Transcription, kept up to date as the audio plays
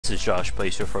This is Josh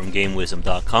Placer from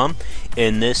GameWisdom.com.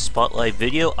 In this spotlight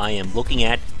video, I am looking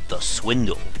at The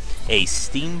Swindle, a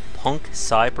steampunk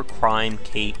cybercrime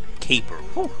caper.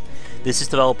 Whew. This is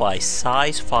developed by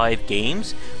Size 5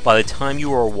 Games. By the time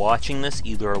you are watching this,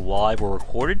 either live or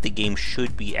recorded, the game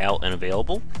should be out and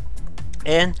available.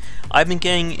 And I've been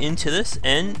getting into this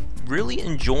and really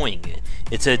enjoying it.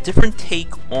 It's a different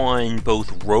take on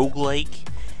both roguelike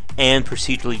and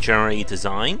procedurally generated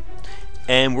design.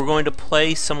 And we're going to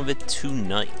play some of it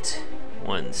tonight.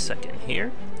 1 second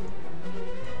here.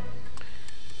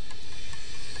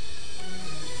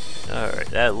 Alright,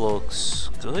 that looks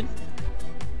good.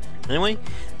 Anyway,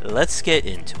 let's get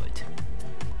into it.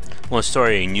 I'm going to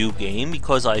start a new game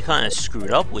because I kind of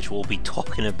screwed up, which we'll be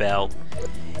talking about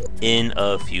in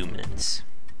a few minutes.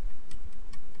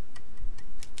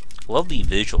 Love the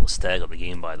visual aesthetic of the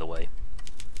game, by the way.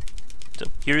 So,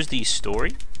 here's the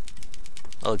story.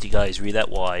 I'll let you guys read that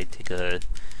while I take a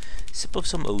sip of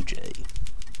some OJ.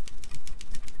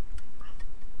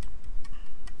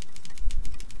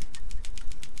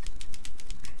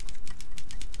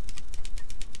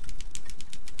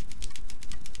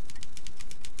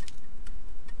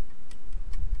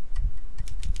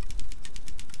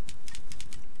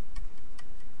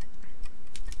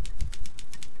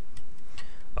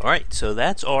 Alright, so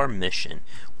that's our mission.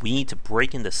 We need to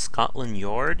break into Scotland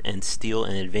Yard and steal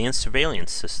an advanced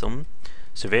surveillance system.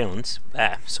 Sorry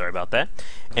about that.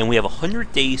 And we have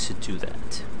 100 days to do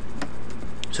that.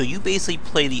 So you basically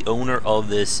play the owner of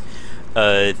this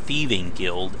thieving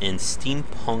guild in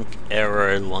steampunk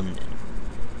era London.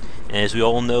 And as we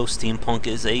all know, steampunk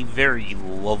is a very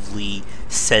lovely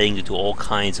setting to do all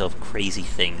kinds of crazy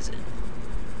things in.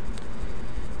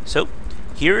 So,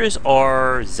 here is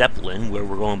our Zeppelin, where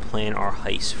we're going to plan our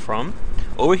heist from.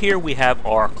 Over here we have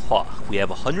our clock. We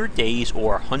have 100 days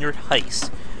or 100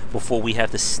 heists before we have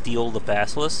to steal the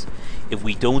basilisk. If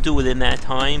we don't do it in that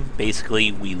time,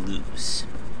 basically we lose.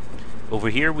 Over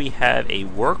here we have a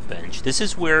workbench. This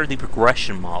is where the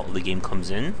progression model of the game comes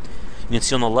in. You can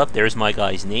see on the left, there's my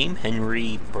guy's name,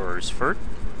 Henry Bursford.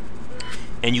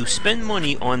 And you spend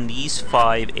money on these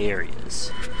 5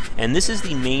 areas. And this is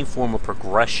the main form of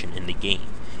progression in the game.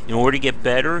 In order to get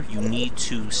better, you need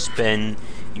to spend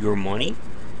your money.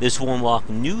 This will unlock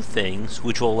new things,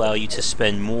 which will allow you to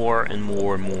spend more and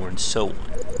more and more and so on.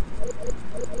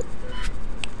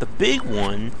 The big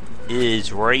one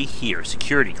is right here,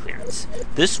 security clearance.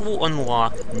 This will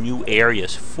unlock new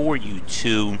areas for you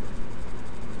to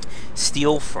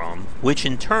steal from, which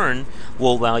in turn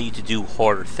will allow you to do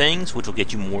harder things, which will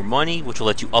get you more money, which will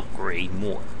let you upgrade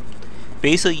more.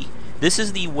 Basically, this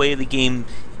is the way the game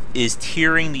is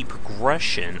tiering the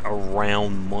progression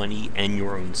around money and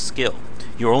your own skill.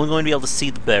 You're only going to be able to see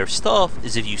the better stuff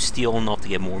is if you steal enough to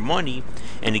get more money,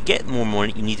 and to get more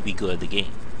money you need to be good at the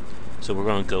game. So we're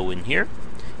going to go in here.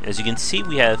 As you can see,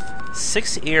 we have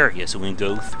 6 areas that we can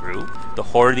go through. The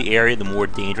harder the area, the more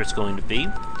dangerous it's going to be.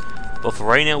 But for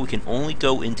right now, we can only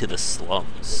go into the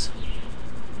slums.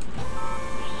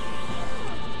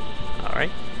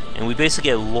 Alright. And we basically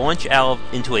get launched out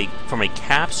from a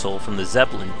capsule from the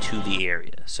Zeppelin to the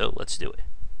area. So let's do it.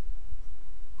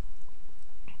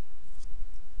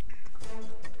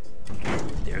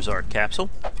 There's our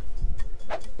capsule.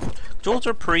 Controls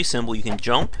are pretty simple. You can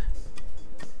jump,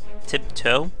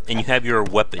 tiptoe, and you have your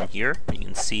weapon here. You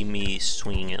can see me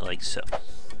swinging it like so.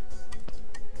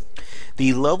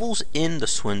 The levels in the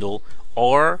Swindle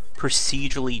are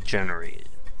procedurally generated.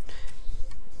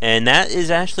 And that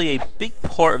is actually a big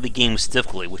part of the game's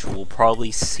difficulty, which we'll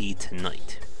probably see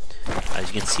tonight.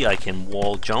 As you can see, I can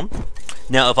wall jump.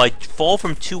 Now, if I fall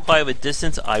from too high of a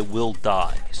distance, I will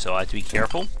die. So I have to be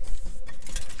careful.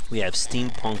 We have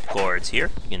steampunk guards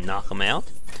here. You can knock them out.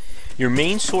 Your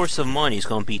main source of money is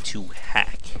going to be to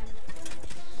hack.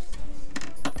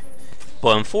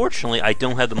 But unfortunately, I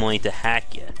don't have the money to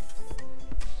hack yet.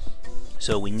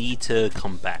 So we need to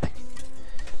come back.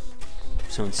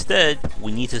 So instead,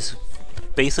 we need to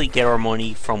basically get our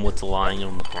money from what's lying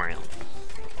on the ground.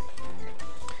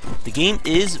 The game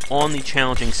is on the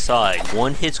challenging side.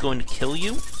 One hit's going to kill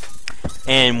you,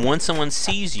 and once someone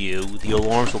sees you, the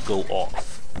alarms will go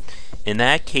off. In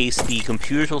that case, the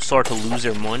computers will start to lose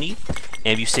their money, and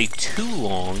if you stay too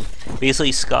long,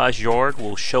 basically Scotland Yard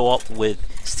will show up with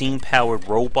steam-powered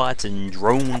robots and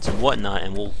drones and whatnot,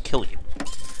 and will kill you.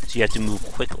 So you have to move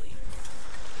quickly.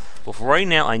 But for right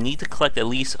now, I need to collect at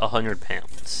least 100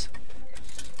 pounds.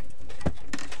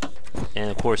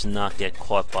 And of course, not get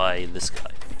caught by this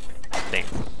guy. Bam.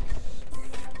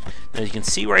 As you can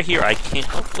see right here, I can't...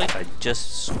 Oh, wait, I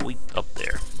just squeaked up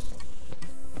there.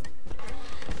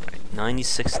 Alright,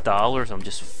 $96, I'm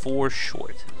just 4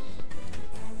 short.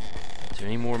 there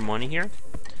any more money here?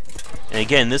 And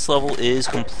again, this level is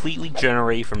completely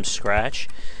generated from scratch,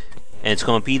 and it's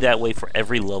going to be that way for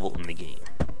every level in the game.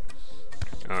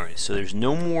 Alright, so there's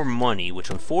no more money, which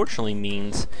unfortunately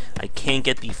means I can't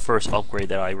get the first upgrade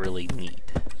that I really need.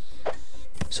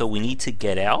 So we need to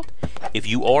get out. If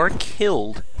you are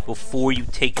killed before you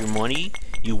take your money,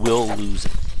 you will lose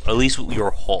it. At least with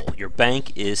your hull. Your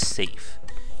bank is safe.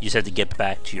 You just have to get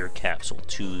back to your capsule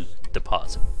to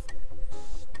deposit.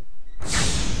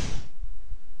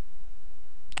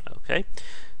 Okay.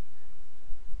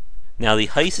 Now the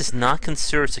heist is not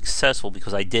considered successful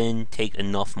because I didn't take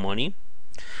enough money.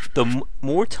 The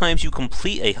more times you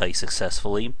complete a heist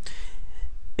successfully,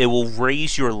 it will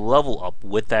raise your level up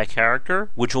with that character,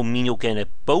 which will mean you'll get a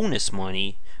bonus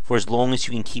money for as long as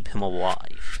you can keep him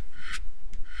alive.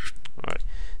 Alright.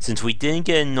 Since we didn't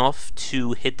get enough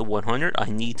to hit the 100, I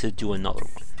need to do another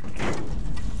one.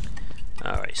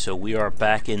 Alright, so we are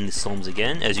back in the slums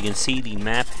again. As you can see, the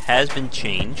map has been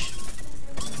changed.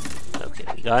 Okay,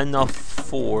 we got enough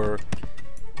for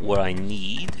what I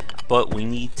need, but we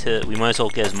might as well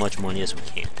get as much money as we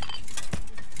can.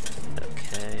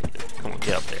 Okay, come on,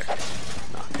 get up there.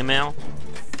 Knock him out.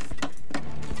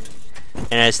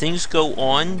 And as things go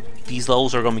on, these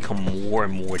levels are going to become more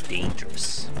and more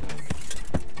dangerous.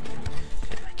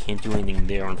 Okay, I can't do anything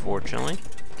there, unfortunately.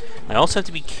 I also have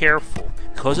to be careful.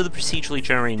 Because of the procedurally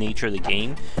generated nature of the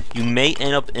game, you may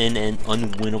end up in an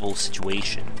unwinnable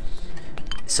situation,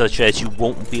 such as you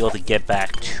won't be able to get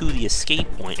back to the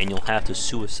escape point and you'll have to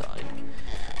suicide.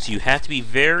 So you have to be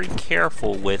very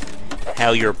careful with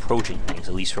how you're approaching things,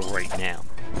 at least for right now.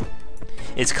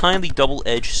 It's kind of the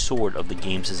double-edged sword of the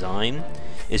game's design.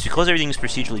 It's because everything is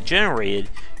procedurally generated,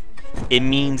 it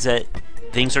means that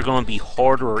things are going to be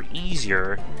harder or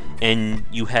easier, and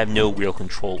you have no real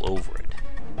control over it.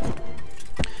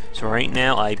 So right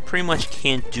now, I pretty much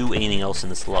can't do anything else in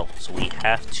this level, so we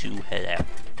have to head out.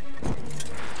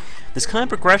 This kind of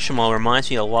progression model reminds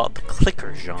me a lot of the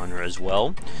clicker genre as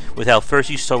well, with how first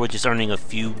you start with just earning a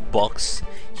few bucks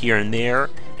here and there,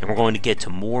 and we're going to get to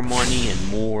more money and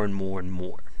more and more and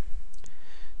more.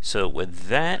 So with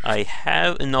that, I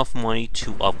have enough money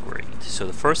to upgrade. So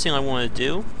the first thing I want to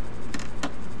do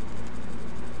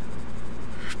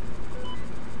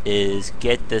is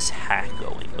get this hack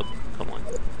going. Oh, come on.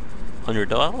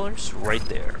 $100 right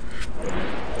there.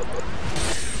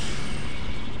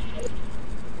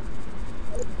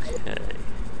 Okay.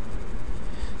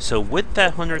 So with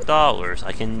that $100,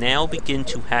 I can now begin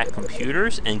to hack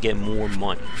computers and get more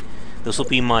money. This will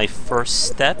be my first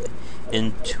step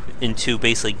into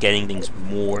basically getting things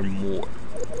more and more.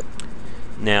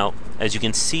 Now, as you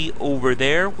can see over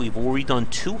there, we've already done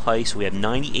 2 heists, so we have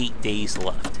 98 days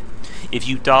left. If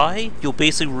you die, you'll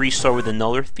basically restart with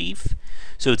another thief,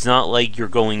 so it's not like you're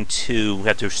going to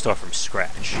have to start from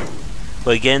scratch.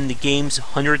 But again, the game's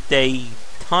 100-day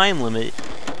time limit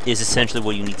is essentially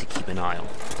what you need to keep an eye on.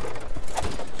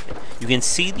 You can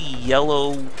see the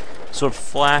yellow sort of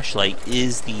flashlight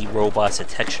is the robot's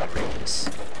detection radius.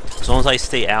 As long as I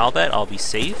stay out of that, I'll be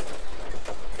safe.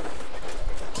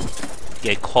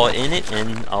 Get caught in it,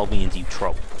 and I'll be in deep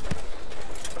trouble.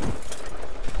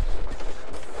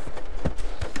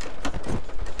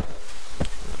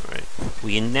 Alright.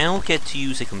 We can now get to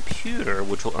use a computer,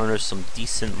 which will earn us some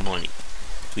decent money.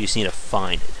 We just need to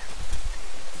find it.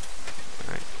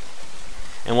 Alright.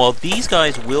 And while these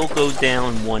guys will go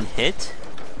down in one hit,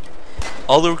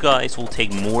 other guys will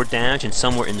take more damage and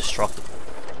some are indestructible.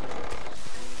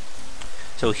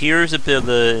 So here's a bit of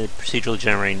the procedurally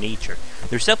generated nature.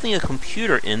 There's definitely a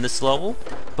computer in this level,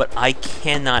 but I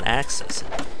cannot access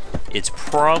it. It's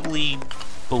probably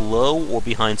below or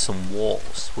behind some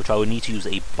walls, which I would need to use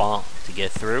a bomb to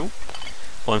get through.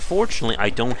 But unfortunately, I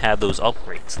don't have those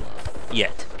upgrades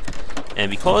yet.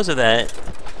 And because of that,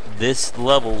 this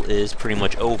level is pretty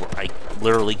much over. I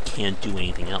literally can't do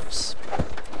anything else.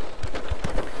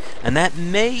 And that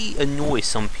may annoy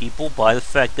some people by the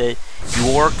fact that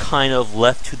you are kind of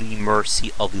left to the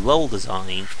mercy of the level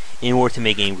design in order to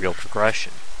make any real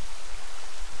progression.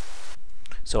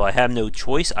 So I have no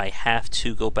choice, I have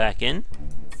to go back in.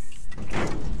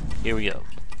 Here we go.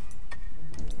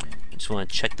 I just want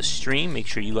to check the stream, make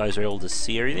sure you guys are able to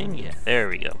see everything. Yeah, there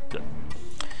we go. Good.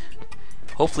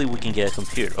 Hopefully we can get a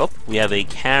computer. Oh, we have a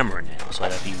camera now, so I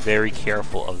have to be very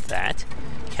careful of that.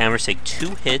 Cameras take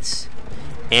 2 hits.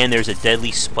 And there's a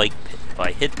deadly spike pit. If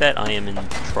I hit that, I am in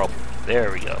trouble.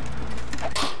 There we go.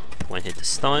 1 hit to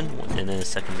stun, and then a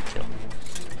second to kill.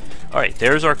 Alright,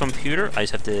 there's our computer. I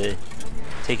just have to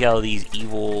take out these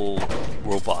evil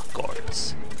robot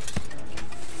guards.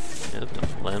 Nope,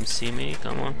 don't let them see me.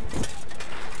 Come on.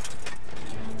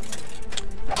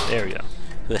 There we go.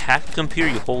 To hack the computer,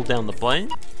 you hold down the button.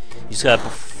 You just gotta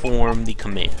perform the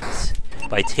commands.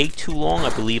 If I take too long,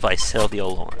 I believe I set the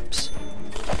alarms.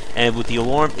 And if the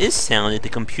alarm is sounded, the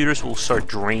computers will start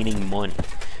draining money.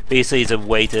 Basically, it's a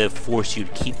way to force you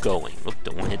to keep going. Oop,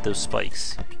 don't want to hit those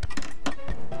spikes.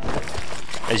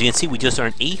 As you can see, we just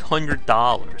earned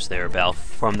 $800 thereabout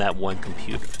from that one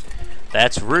computer.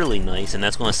 That's really nice, and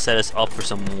that's going to set us up for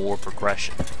some more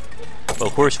progression. But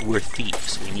of course, we're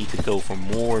thieves. We need to go for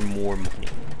more and more money.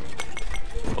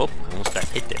 Oh, I almost got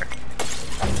hit there.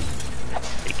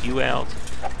 Take you out.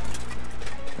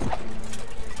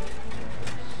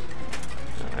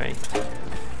 Alright.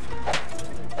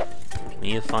 We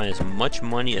need to find as much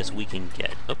money as we can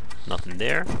get. Oh, nothing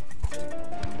there.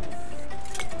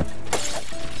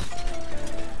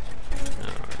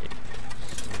 Alright.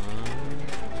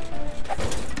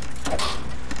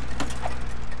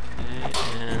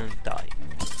 Okay, and die.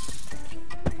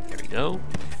 There we go.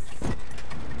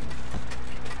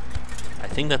 I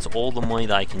think that's all the money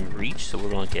that I can reach, so we're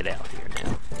going to get out here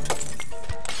now.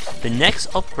 The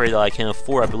next upgrade that I can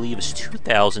afford, I believe, is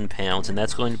 2,000 pounds, and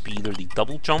that's going to be either the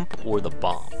double jump or the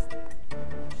bomb.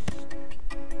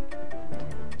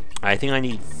 I think I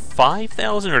need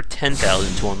 5,000 or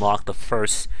 10,000 to unlock the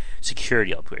first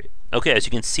security upgrade. Okay, as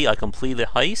you can see, I completed the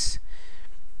heist,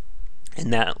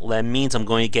 and that means I'm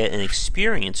going to get an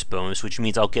experience bonus, which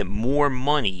means I'll get more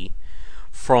money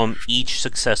from each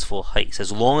successful heist,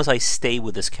 as long as I stay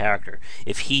with this character.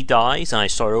 If he dies and I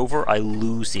start over, I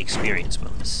lose the experience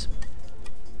bonus.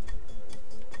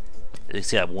 As you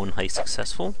see, I have one heist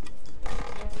successful.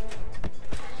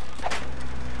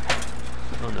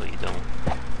 Oh no, you don't.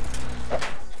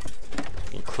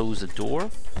 You can close the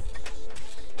door.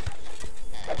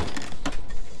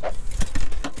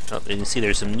 Oh, you can see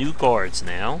there's some new guards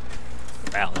now.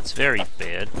 Wow, that's very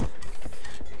bad.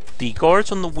 The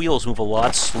guards on the wheels move a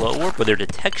lot slower, but their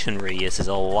detection radius is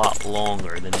a lot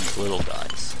longer than these little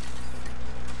guys.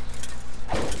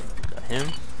 Got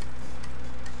him.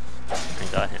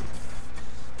 And got him.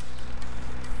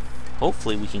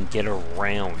 Hopefully we can get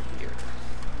around here.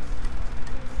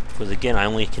 Because again, I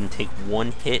only can take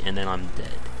one hit and then I'm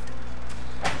dead.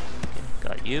 Okay,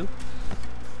 got you.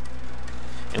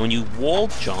 And when you wall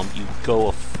jump, you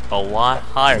go a lot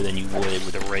higher than you would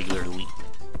with a regular leap.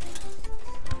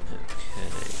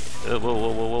 Whoa, whoa,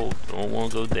 whoa, whoa, whoa. Don't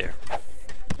want to go there.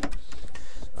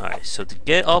 Alright, so to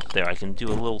get up there, I can do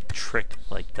a little trick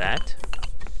like that.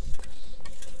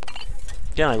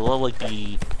 Again, I love, like,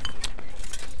 I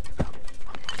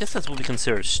guess that's what we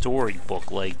consider a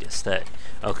storybook-like aesthetic.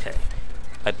 Okay.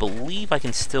 I believe I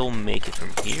can still make it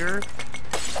from here.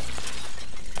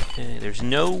 Okay, there's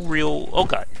no real... Oh,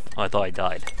 God. Oh, I thought I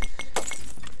died.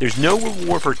 There's no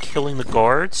reward for killing the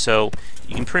guard, so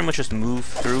you can pretty much just move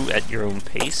through at your own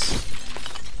pace.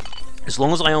 As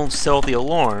long as I don't set off the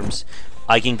alarms,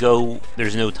 I can go...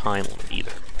 There's no time limit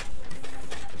either.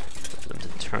 Get them to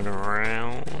turn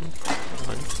around.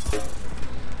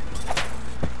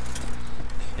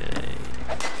 Okay.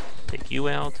 Take you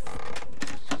out.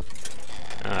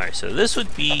 Alright, so this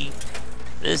would be...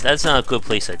 That's not a good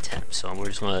place to attempt, so we're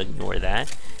just going to ignore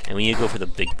that. And we need to go for the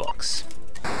big bucks.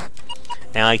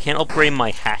 And I can upgrade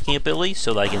my hacking ability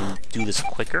so that I can do this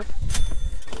quicker.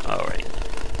 Alright.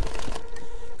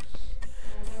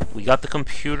 We got the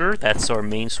computer. That's our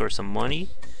main source of money.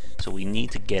 So we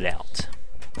need to get out.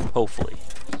 Hopefully.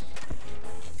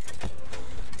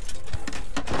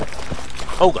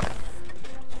 Oh, God.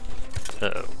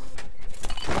 Uh-oh.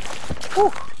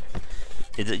 Whew.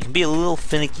 It can be a little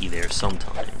finicky there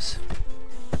sometimes.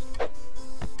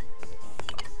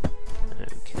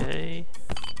 Okay.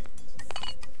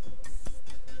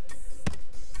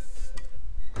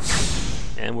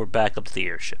 And we're back up to the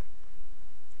airship.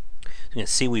 So you can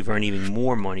see we've earned even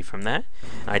more money from that.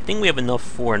 And I think we have enough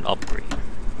for an upgrade.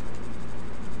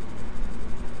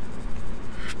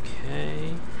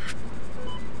 Okay.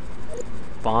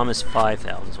 Bomb is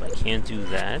 5,000, so I can't do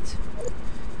that.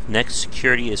 Next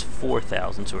security is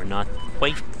 4,000, so we're not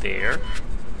quite there.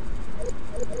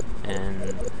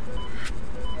 And...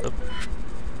 Oh,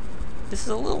 this is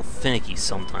a little finicky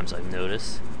sometimes, I've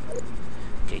noticed.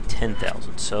 Okay,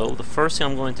 10,000. So the first thing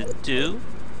I'm going to do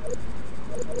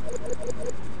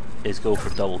is go for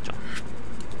double jump.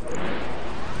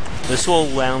 This will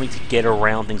allow me to get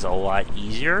around things a lot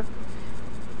easier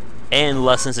and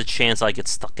lessens the chance I get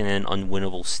stuck in an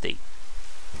unwinnable state.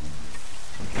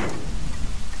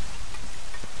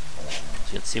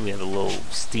 So you can see we have a little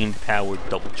steam-powered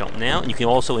double jump now, and you can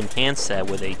also enhance that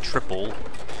with a triple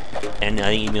and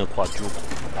even a quadruple.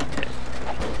 Okay.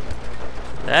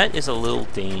 That is a little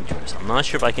dangerous. I'm not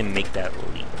sure if I can make that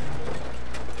leap.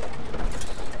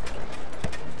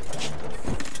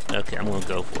 I'm gonna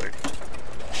go for it.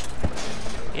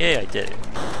 Yeah, I did it.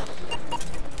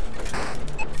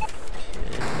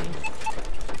 Okay.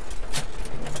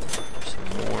 Some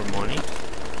more money.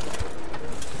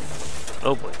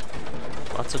 Oh boy.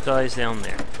 Lots of guys down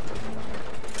there.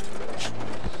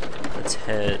 Let's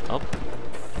head up.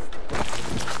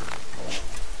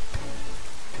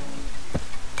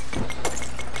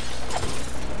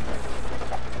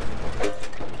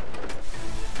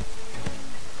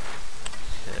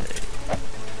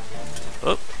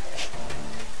 Oh.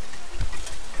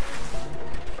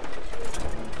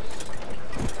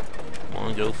 Come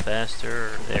on, go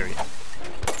faster. There we go.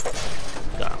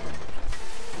 Got him.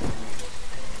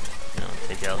 Now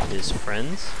take out his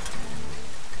friends.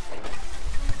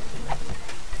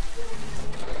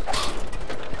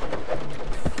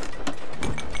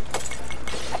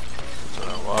 There's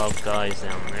a lot of guys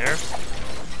down there.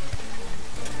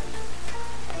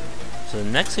 So the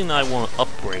next thing that I want to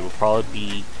upgrade will probably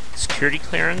be security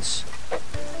clearance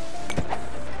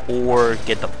or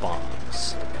get the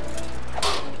bombs.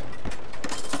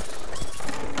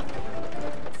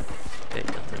 Okay,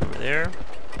 nothing over there.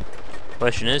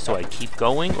 Question is, do I keep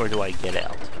going or do I get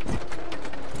out?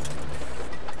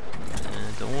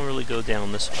 Don't really go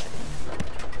down this way.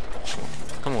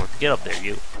 Come on, get up there,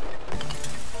 you.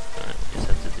 Alright, we just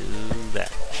have to do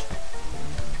that.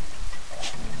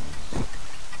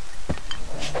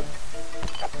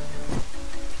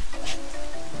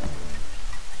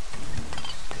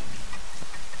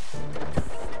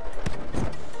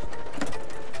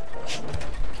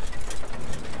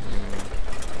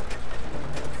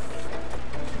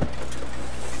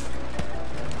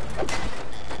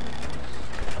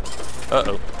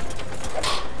 Uh-oh.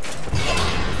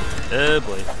 Oh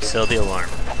boy, sell the alarm.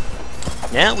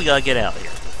 Now we gotta get out of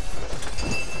here.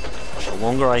 The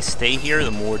longer I stay here,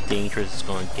 the more dangerous it's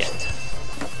gonna get.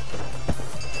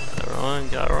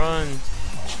 Gotta run.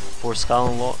 Before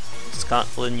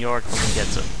Scotland Yard comes and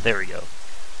gets him. There we go.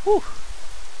 Whew.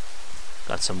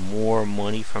 Got some more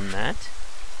money from that.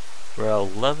 We're at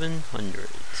 1100.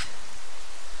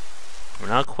 We're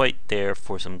not quite there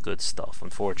for some good stuff,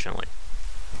 unfortunately.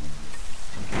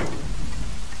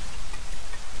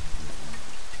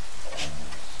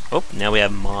 Oh, now we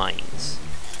have mines.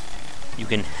 You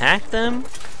can hack them,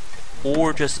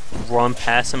 or just run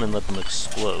past them and let them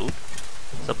explode.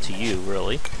 It's up to you,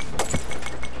 really.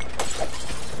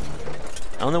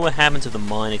 I don't know what happens if the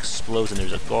mine explodes and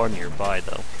there's a guard nearby,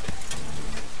 though.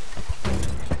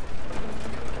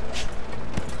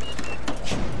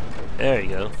 There you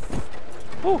go.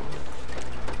 Woo!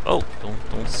 Oh,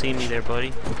 don't see me there,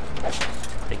 buddy.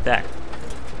 Take that.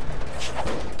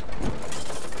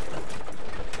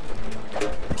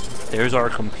 There's our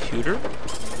computer.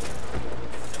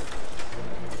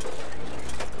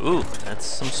 Ooh, that's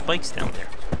some spikes down there.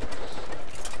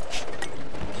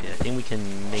 Okay, I think we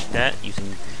can make that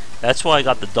using... That's why I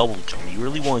got the double jump. You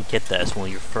really want to get that as one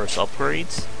of your first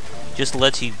upgrades. Just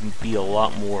lets you be a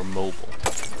lot more mobile.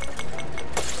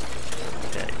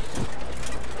 Okay.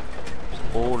 There's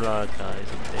a whole lot of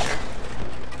guys up there.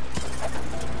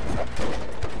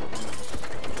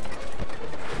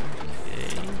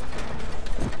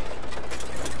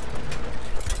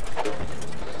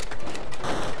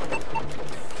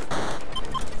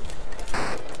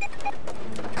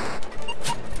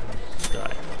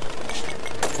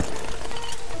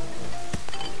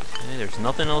 There's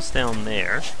nothing else down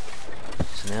there,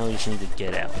 so now we just need to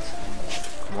get out.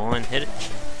 Come on, hit it.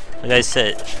 Like I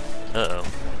said, uh-oh.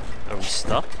 Are we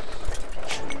stuck?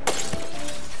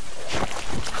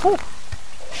 Whew.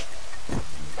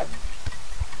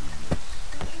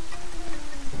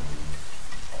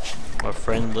 Our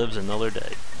friend lives another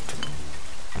day.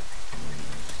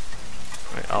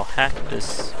 Alright, I'll hack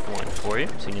this one for you,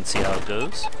 so you can see how it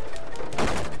goes.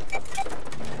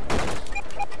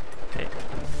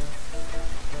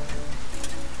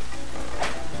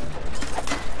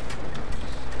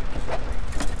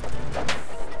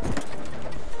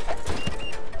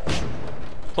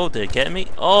 Oh, did it get me?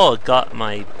 Oh, it got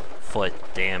my foot.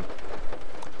 Damn.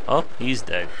 Oh, he's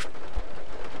dead.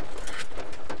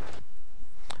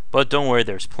 But don't worry,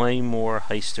 there's plenty more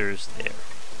heisters there.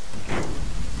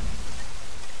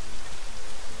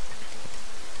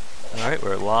 Alright,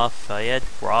 we're at Lafayette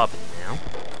Robin now.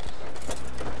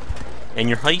 And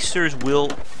your heisters will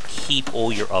keep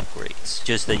all your upgrades,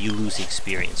 just that you lose the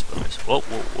experience bonus. Whoa,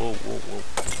 whoa, whoa, whoa, whoa.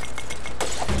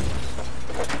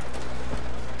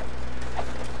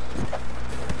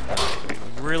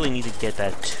 Really need to get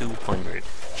that 200.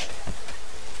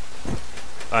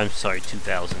 I'm sorry,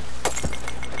 2,000.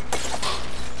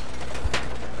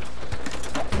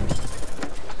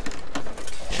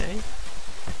 Okay.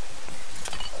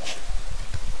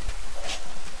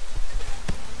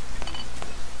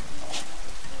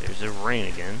 drain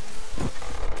again.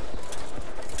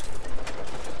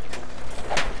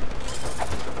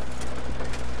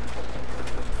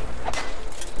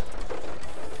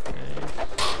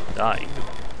 Die.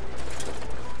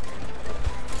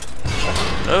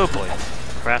 Oh boy.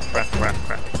 Crap, crap, crap,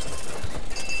 crap.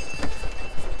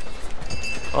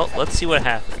 Well, let's see what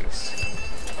happens.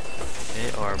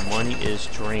 Okay, our money is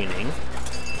draining.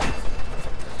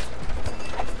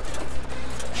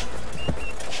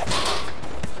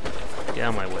 Get out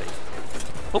of my way.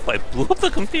 Oh, I blew up the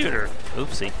computer.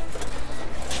 Oopsie.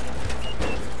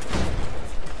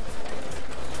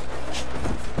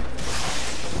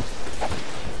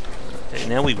 Okay,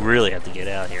 now we really have to get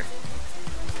out of here.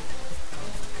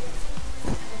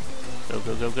 Go,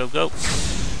 go, go, go, go.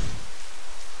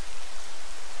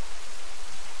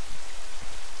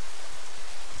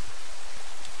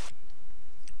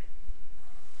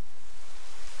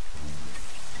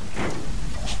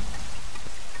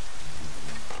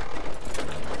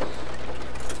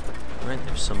 Alright,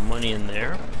 there's some money in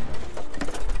there.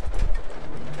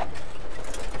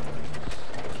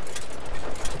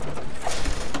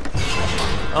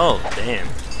 Oh, damn.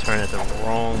 Turned at the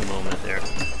wrong moment there.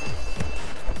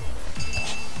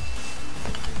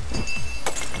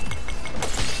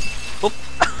 Oop.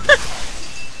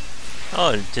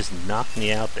 Oh, it just knocked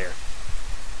me out there.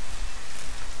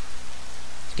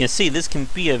 You can see this can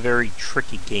be a very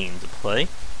tricky game to play.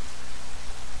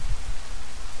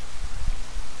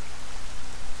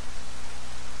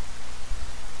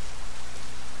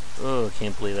 Oh, I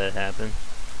can't believe that happened.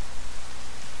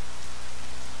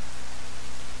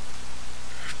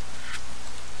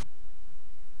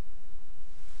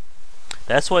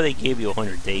 That's why they gave you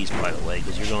 100 days, by the way,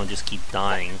 because you're going to just keep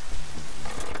dying.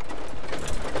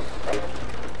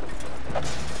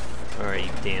 Alright,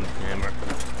 you damn hammer.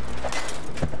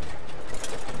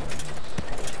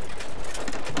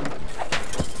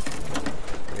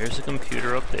 There's a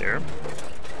computer up there.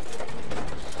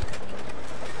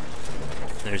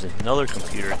 There's another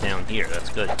computer down here. That's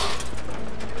good.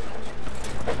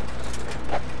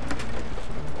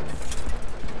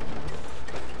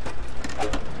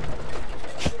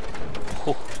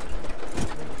 Whew.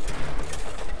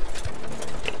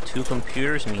 Okay, 2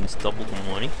 computers means double the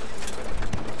money.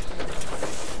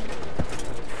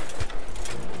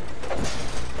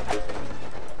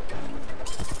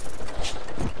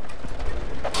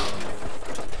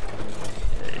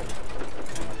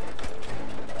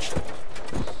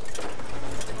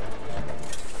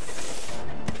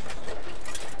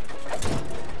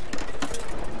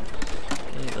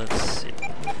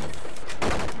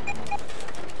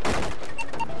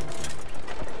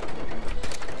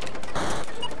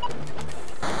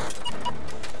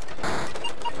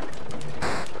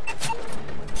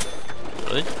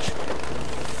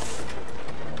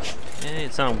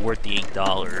 It's not worth the $8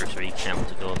 or £8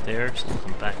 to go up there, so we'll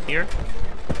come back here.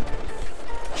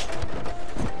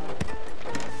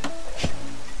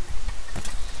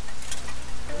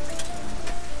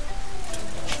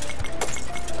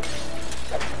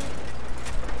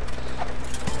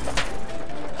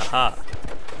 Aha!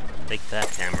 Take that,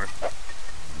 hammer.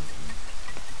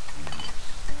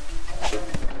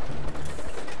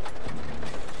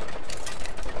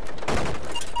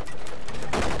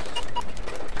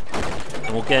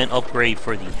 And we'll get an upgrade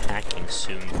for the hacking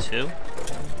soon, too.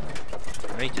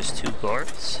 Alright, just 2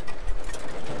 guards.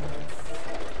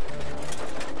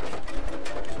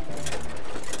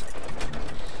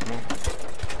 Come on.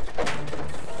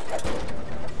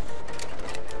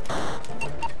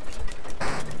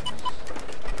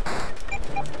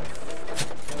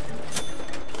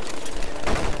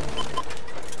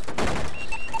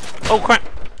 Oh, crap!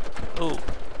 Oh,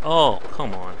 oh,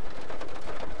 come on.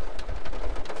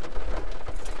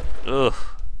 Ugh,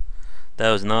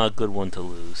 that was not a good one to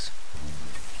lose.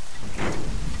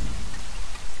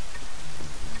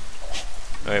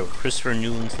 Alright, we're Christopher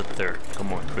Newlands III.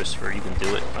 Come on, Christopher, you can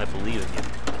do it. I believe in you.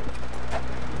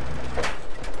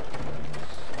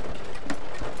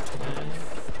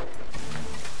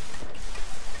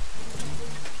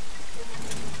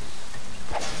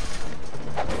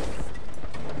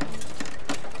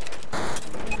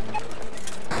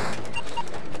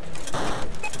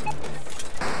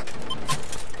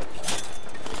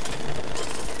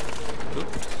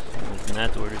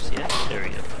 Not orders yet. There we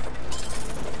go.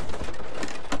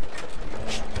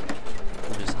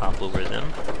 We'll just hop over them.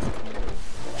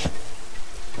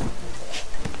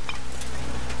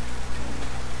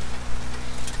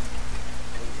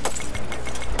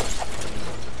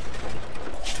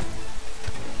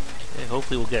 Okay,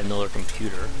 hopefully we'll get another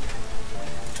computer.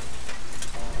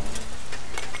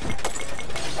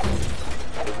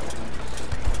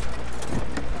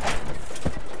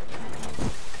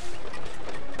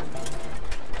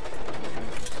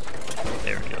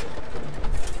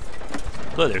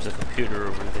 Good, there's a computer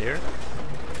over there.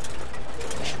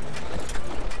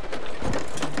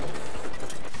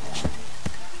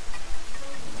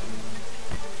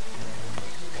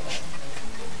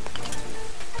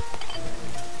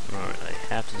 Alright, I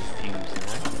have to defuse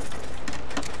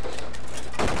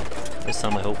that. This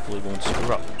time I hopefully won't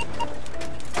screw up.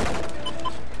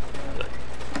 Good.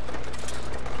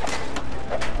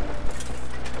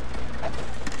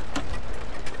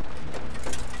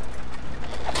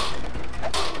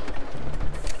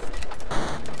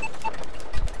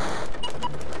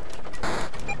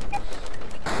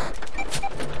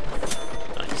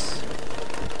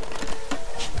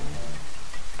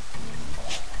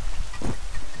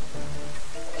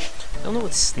 I don't know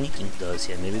what sneaking does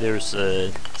yet. Maybe there's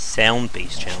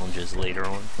sound-based challenges later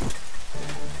on.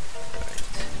 Alright.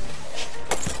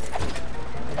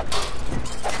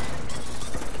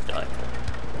 Got it.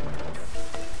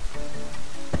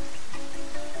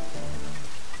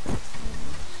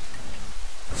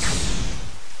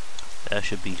 That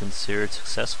should be considered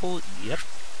successful. Yep.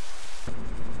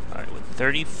 Alright, with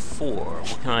 34,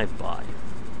 what can I buy?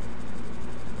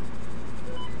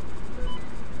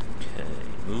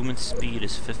 Movement speed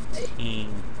is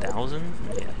 15,000.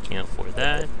 Yeah, I can't afford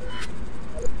that.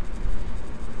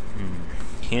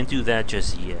 Can't do that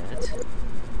just yet.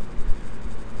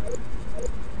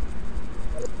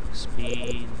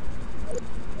 Speed.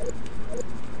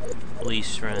 Police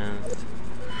strength.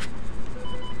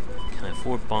 Can I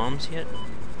afford bombs yet?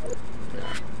 No.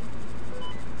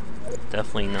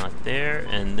 Definitely not there.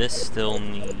 And this still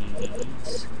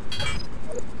needs...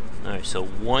 Alright, so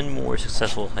one more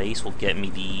successful heist will get me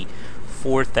the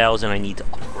 4,000 I need to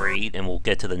upgrade, and we'll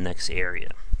get to the next area.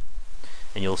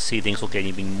 And you'll see things will get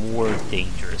even more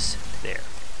dangerous there.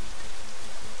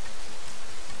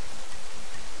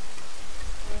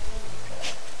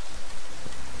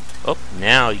 Oh,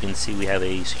 now you can see we have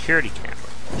a security camera.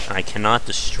 And I cannot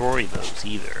destroy those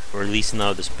either, or at least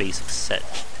not this basic set.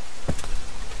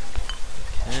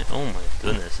 Okay, oh my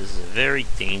goodness, this is a very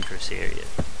dangerous area.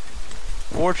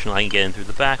 Fortunately, I can get in through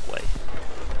the back way.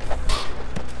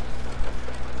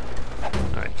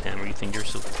 Alright, camera, you think you're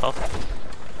so tough?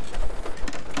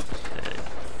 Okay.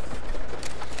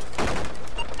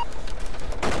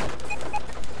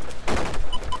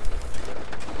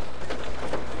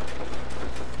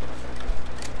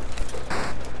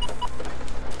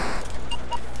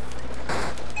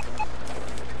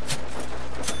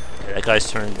 Okay, that guy's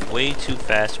turned way too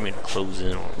fast for me to close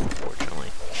in on, unfortunately.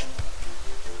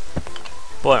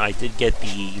 But I did get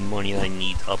the money I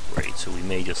need to upgrade, so we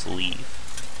may just leave.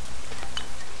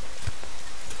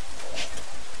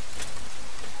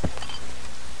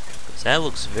 Because that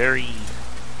looks very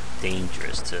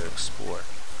dangerous to explore.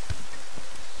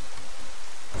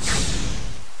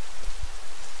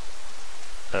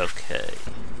 Okay.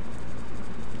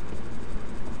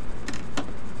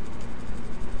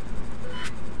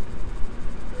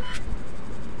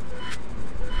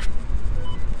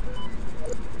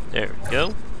 There we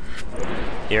go.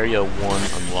 Area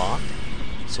 1 unlocked.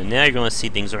 So now you're going to see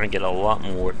things are going to get a lot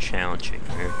more challenging.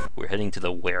 We're heading to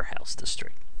the warehouse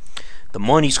district. The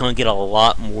money's going to get a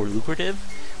lot more lucrative,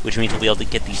 which means we'll be able to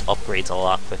get these upgrades a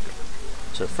lot quicker.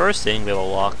 So the first thing, we have a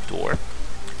locked door.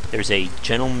 There's a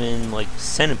gentleman-like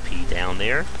centipede down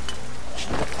there.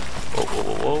 Whoa, whoa,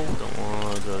 whoa, whoa, don't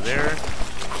want to go there.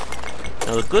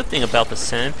 Now the good thing about the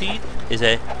centipede is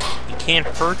that he can't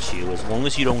hurt you as long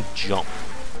as you don't jump.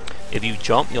 If you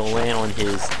jump, you'll land on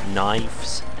his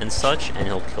knives and such, and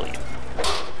he'll kill you.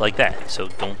 Like that. So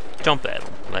don't jump at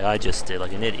him, like I just did,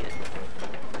 like an idiot.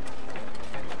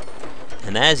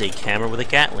 And that is a camera with a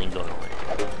Gatling gun on it.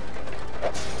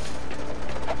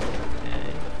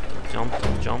 Okay. Don't jump,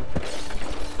 don't jump.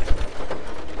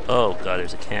 Oh god,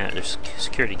 there's a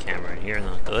security camera in here,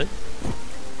 not good.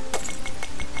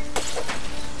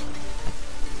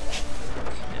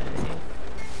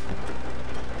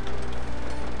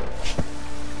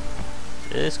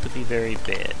 This could be very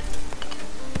bad.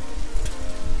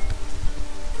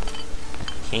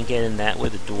 Can't get in that way,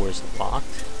 the door is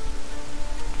locked.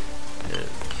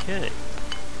 Okay.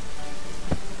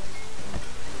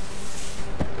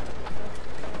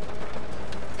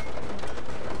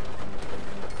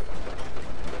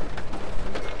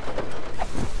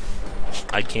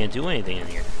 I can't do anything in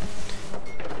here.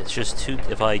 It's just too...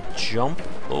 If I jump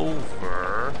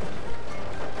over...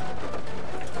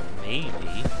 Maybe...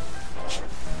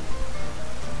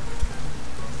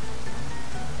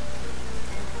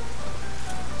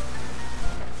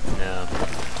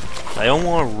 I don't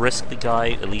want to risk the guy,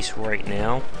 at least right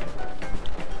now.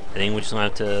 I think we're just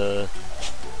going to have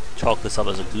to chalk this up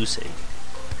as a goose egg.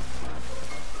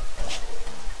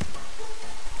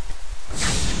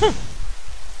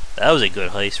 That was a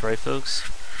good heist, right, folks?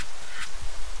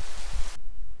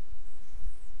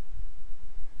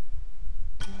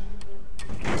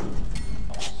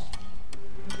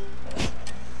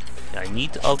 I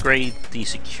need to upgrade the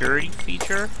security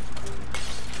feature.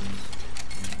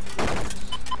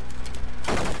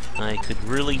 I could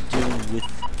really do with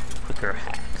quicker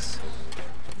hacks.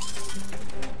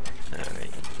 Alright,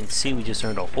 you can see we just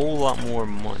earned a whole lot more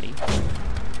money.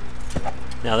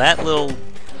 Now that little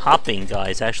hopping guy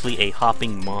is actually a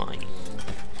hopping mine.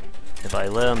 If I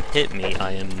let him hit me,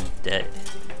 I am dead.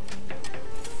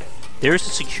 There's a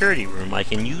security room. I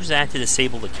can use that to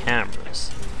disable the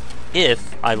cameras,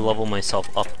 if I level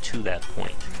myself up to that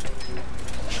point.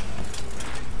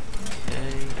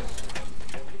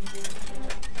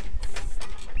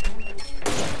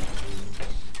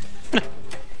 Okay.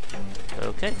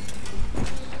 Okay.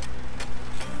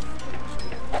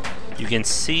 You can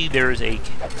see there's a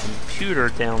computer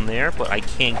down there, but I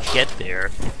can't get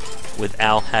there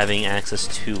without having access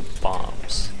to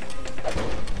bombs.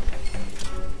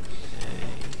 Okay.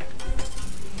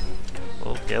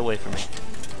 Oh, get away from me.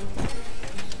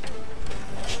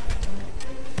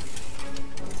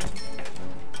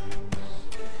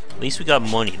 At least we got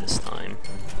money this time.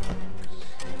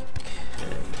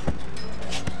 Okay.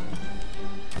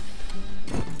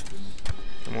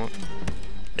 Come on.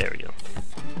 There we go.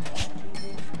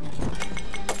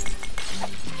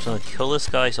 So I'm gonna kill this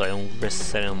guy so I don't risk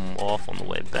setting him off on the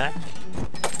way back.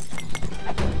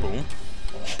 Boom.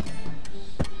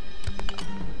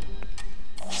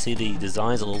 See, the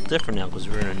design's a little different now because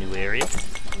we're in a new area.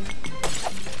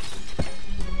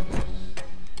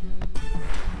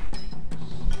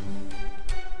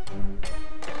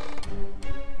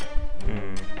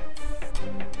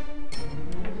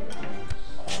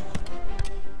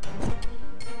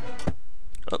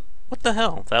 What the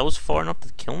hell? That was far enough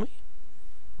to kill me?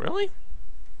 Really?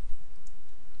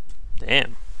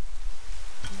 Damn.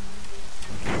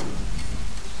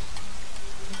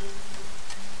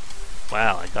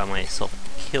 Wow, I got myself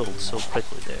killed so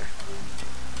quickly there.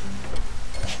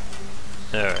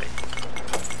 Alright.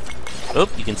 Oh,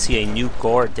 you can see a new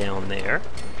guard down there.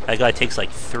 That guy takes like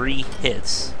 3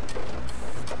 hits.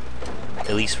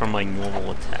 At least from my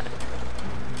normal attack.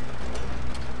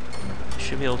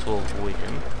 Should be able to avoid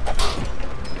him.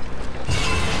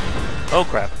 Oh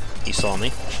crap, he saw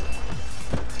me.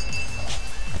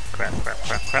 Crap, crap,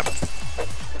 crap, crap.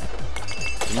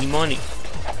 Give me money.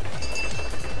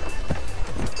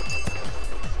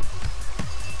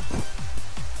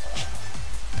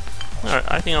 Alright,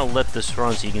 I think I'll let this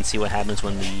run so you can see what happens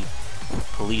when the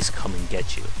police come and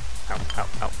get you. Ow, ow,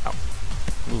 ow, ow.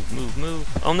 Move, move,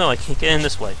 move. Oh no, I can't get in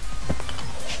this way.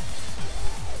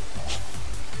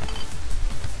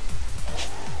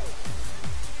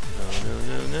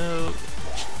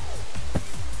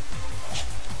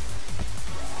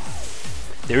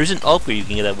 There is an upgrade you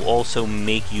can get that will also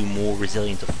make you more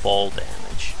resilient to fall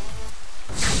damage.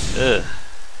 Ugh.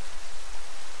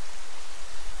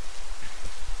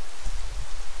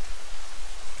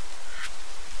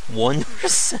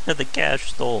 %1 of the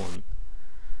cash stolen.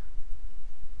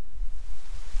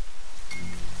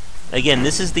 Again,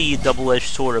 this is the double-edged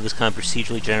sword of this kind of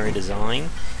procedurally generated design,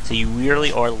 so you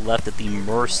really are left at the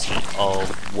mercy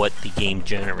of what the game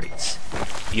generates.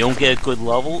 If you don't get a good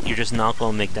level, you're just not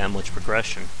going to make that much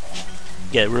progression.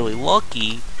 Get really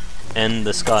lucky, and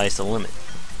the sky's the limit.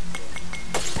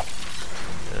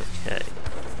 Okay.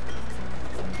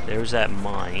 There's that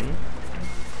mine.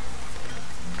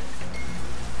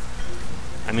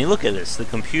 I mean, look at this. The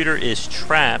computer is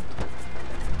trapped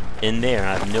in there.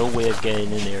 I have no way of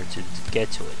getting in there to get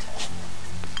to it.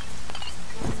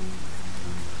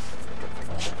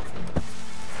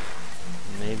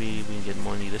 Maybe we can get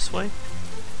money this way.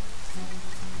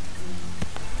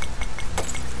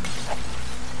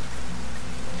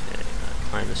 Okay,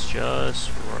 time is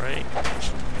just right.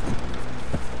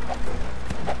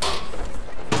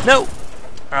 No!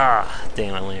 Ah,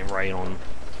 damn, I landed right on.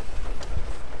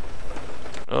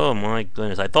 Oh my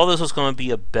goodness, I thought this was going to be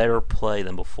a better play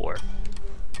than before.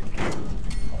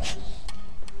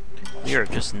 We are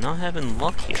just not having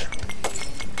luck here.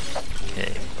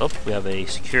 Okay, oh, we have a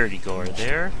security guard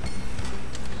there.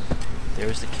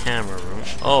 There's the camera room.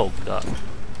 Oh god.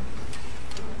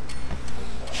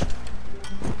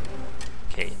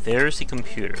 Okay, there's the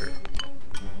computer.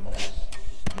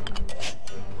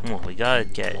 Come on, we gotta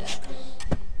get it.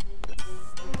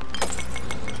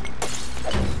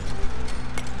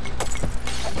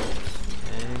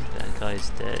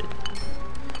 Guy's dead.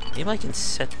 Maybe I can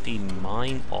set the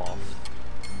mine off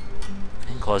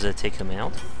and cause it to take him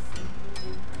out.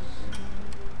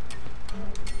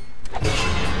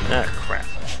 Ah, crap.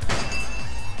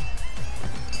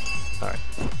 Alright.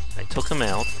 I took him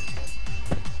out.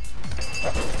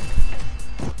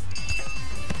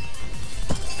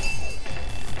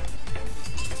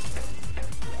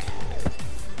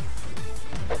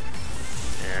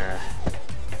 Yeah.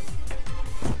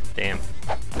 Damn.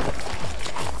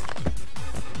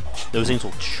 Those things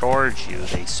will charge you,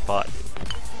 they spot you.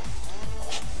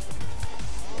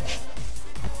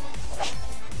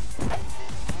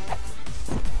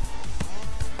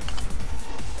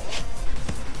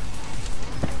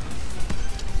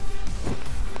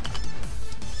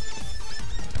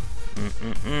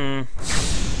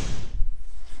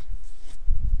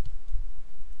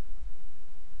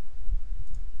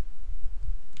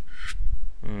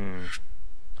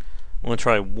 I'm gonna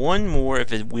try one more.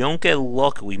 If we don't get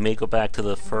lucky, we may go back to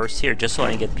the first here, just so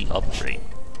I can get the upgrade.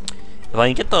 If I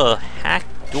can get the hack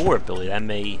door ability, that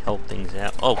may help things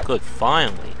out. Oh, good,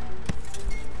 finally.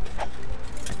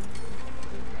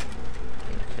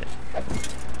 Okay.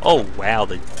 Oh, wow,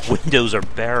 the windows are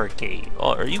barricaded.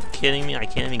 Oh, are you kidding me? I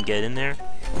can't even get in there?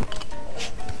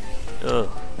 Ugh.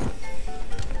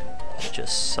 It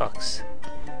just sucks.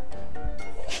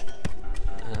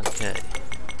 Okay.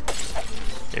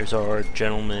 There's our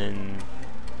gentleman,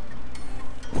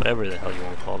 whatever the hell you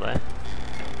want to call that.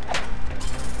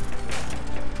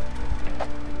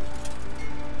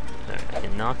 Alright, I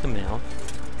can knock him out.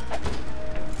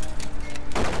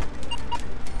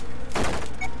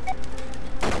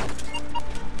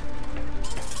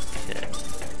 Okay.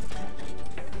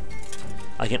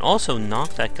 I can also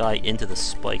knock that guy into the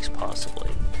spikes,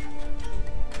 possibly.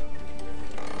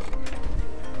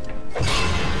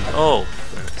 Oh,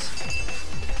 goodness.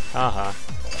 Haha.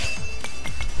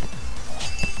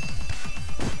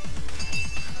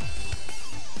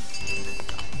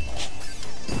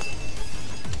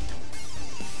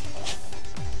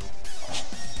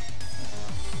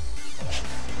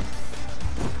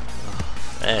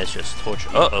 That's just torture.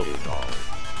 Uh-oh.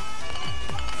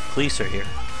 Police are here.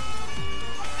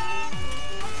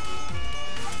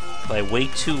 If I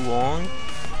wait too long,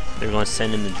 they're going to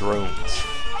send in the drones.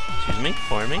 Excuse me?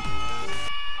 Pardon me?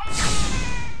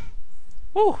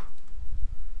 Woo!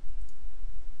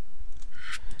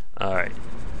 Alright.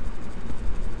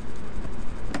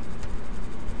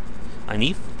 I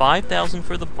need 5,000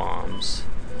 for the bombs.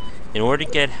 In order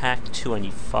to get hack 2, I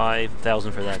need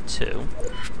 5,000 for that too.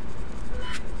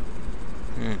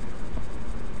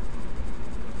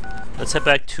 Let's head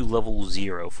back to level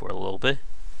 0 for a little bit.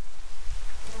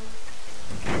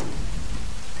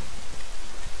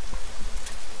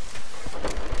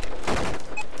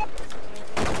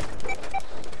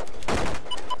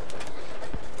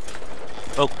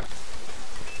 Oh.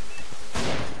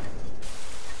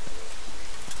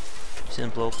 Just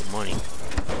didn't blow up the money.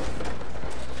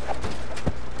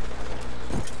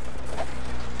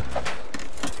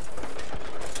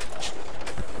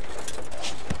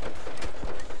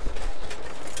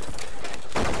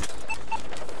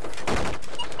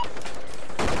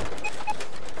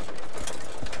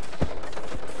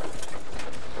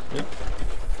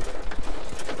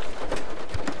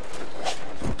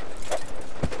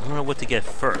 What to get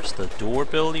first, the door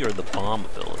ability or the bomb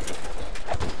ability?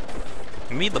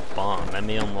 Maybe the bomb, that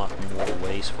may unlock more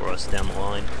ways for us down the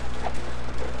line.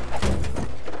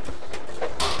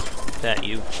 That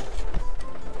you.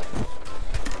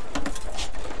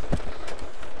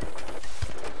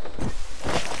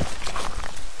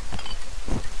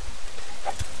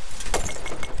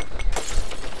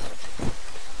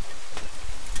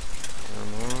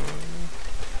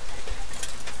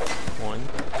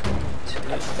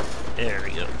 There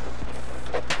we go.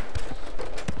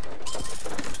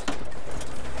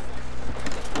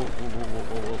 Whoa, whoa, whoa, whoa,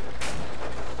 whoa, whoa.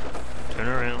 Turn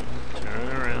around, turn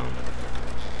around.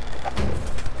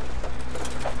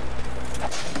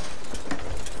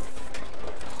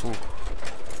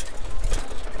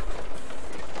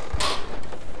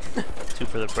 Two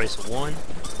for the price of one.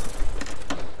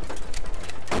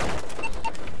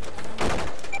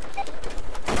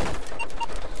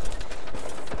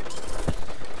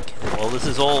 Well, this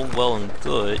is all well and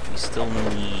good. We still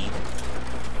need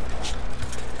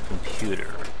a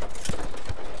computer.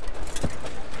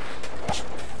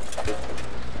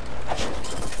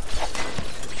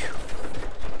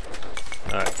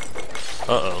 Alright.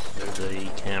 Uh-oh. There's a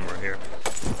camera here.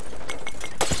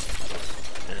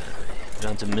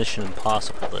 Down to Mission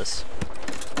Impossible this.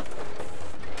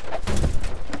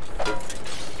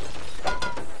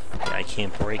 Yeah, I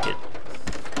can't break it.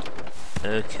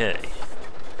 Okay.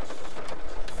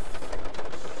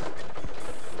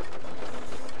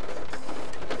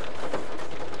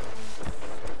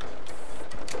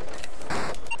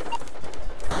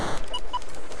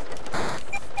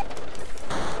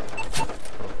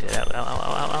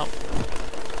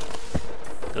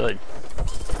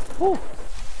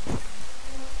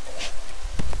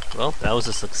 Well, that was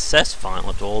a success finally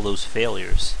after all those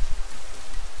failures.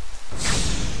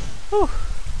 Whew.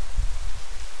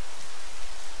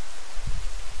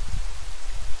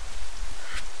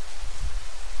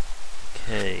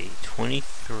 Okay,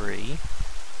 23.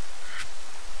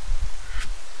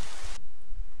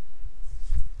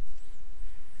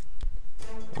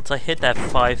 Once I hit that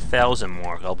 5,000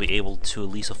 mark, I'll be able to at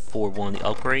least afford one of the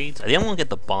upgrades. I didn't want to get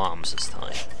the bombs this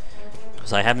time,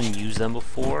 because I haven't used them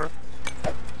before.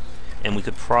 And we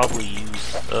could probably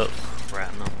use... oh,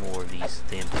 crap, not more of these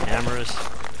damn cameras.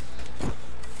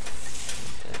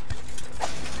 Okay.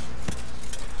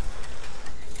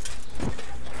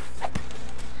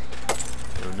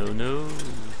 No, no, no.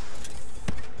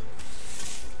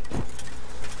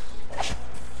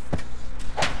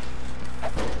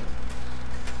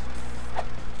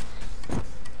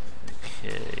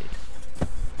 Okay.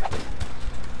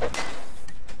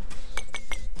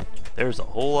 There's a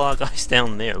whole lot of guys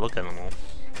down there. Look at them all.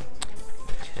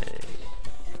 Okay.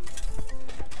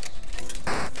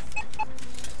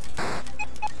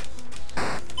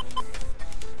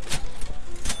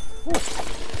 Whew.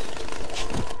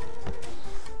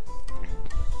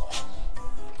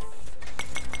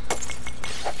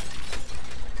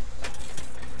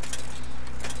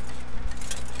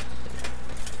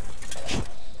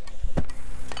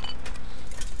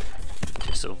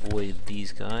 Just avoid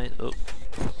these guys. Oh.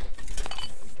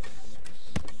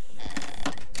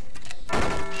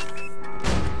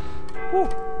 Whew.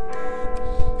 What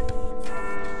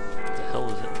the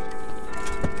hell is it?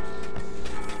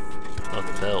 Oh,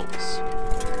 the bells.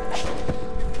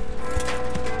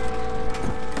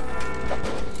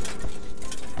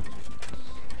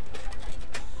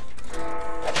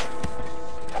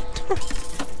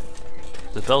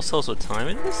 The bell tells what time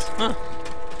it is? Huh.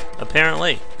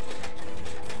 Apparently.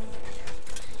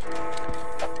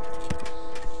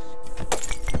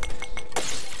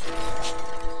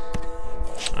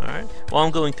 While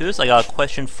I'm going through this, I got a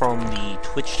question from the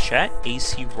Twitch chat.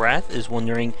 AC Wrath is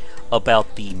wondering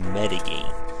about the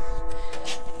metagame.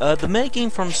 The metagame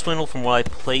from Swindle, from what I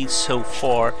played so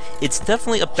far, it's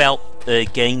definitely about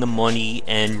getting the money,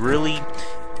 and really,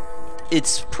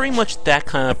 it's pretty much that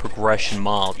kind of progression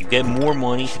model. You get more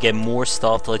money to get more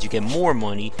stuff, to let you get more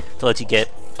money, to let you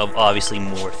get, obviously,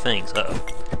 more things. Uh-oh.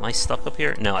 Am I stuck up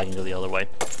here? No, I can go the other way.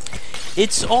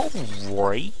 It's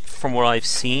alright. From what I've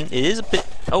seen, it is a bit...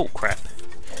 oh, crap.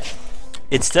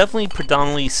 It's definitely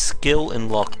predominantly skill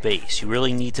and luck based. You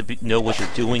really need to know what you're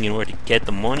doing in order to get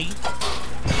the money.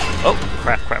 Oh,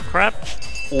 crap, crap, crap.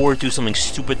 Or do something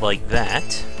stupid like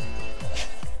that.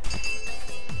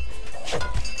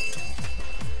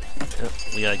 Oh,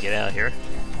 we gotta get out of here.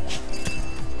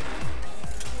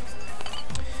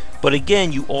 But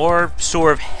again, you are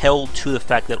sort of held to the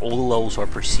fact that all the levels are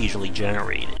procedurally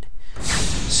generated.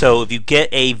 So if you get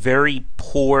a very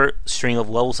poor string of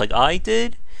levels like I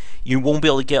did, you won't be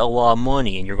able to get a lot of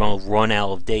money and you're going to run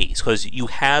out of days. Because you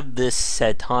have this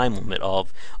set time limit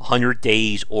of 100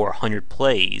 days or 100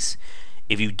 plays.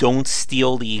 If you don't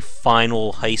steal the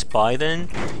final heist by then,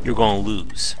 you're going to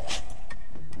lose.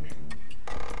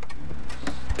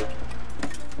 Okay,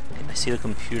 I see the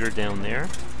computer down there.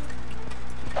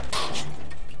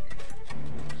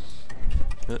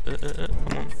 Come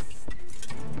on.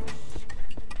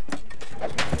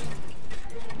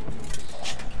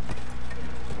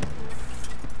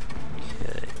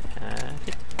 Okay, hack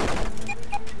it.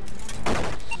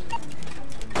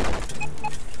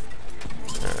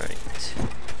 Alright.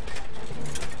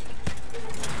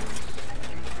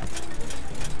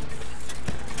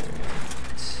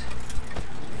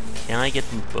 Can I get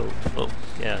them both? Oh,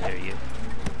 get out of here, you.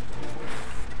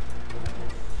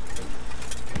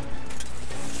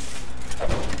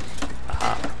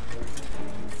 Aha.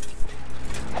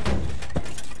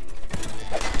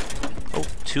 Oh,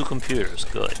 2 computers,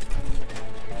 good.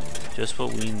 Just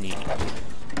what we need.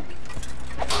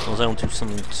 As long as I don't do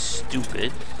something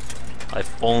stupid. I've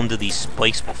fallen into these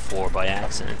spikes before by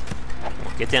accident.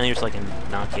 Well, get down here so I can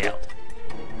knock you out.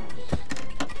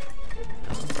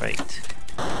 Alright.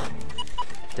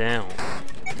 Down.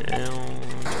 Down.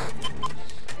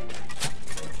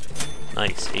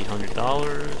 Nice,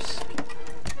 $800.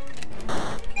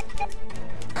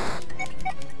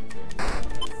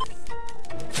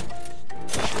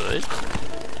 Good.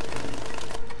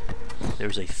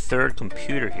 There's a 3rd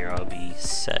computer here. I'll be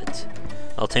set.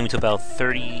 That'll take me to about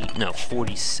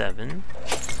 47.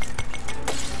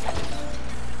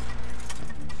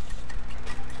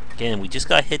 Again, we just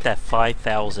gotta hit that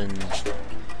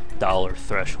 $5,000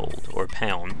 threshold, or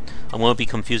pound. I'm gonna be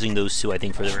confusing those two, I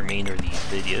think, for the remainder of these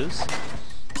videos.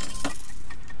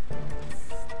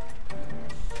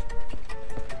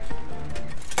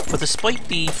 But despite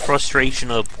the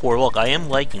frustration of poor luck, I am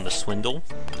liking the Swindle.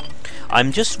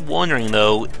 I'm just wondering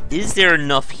though, is there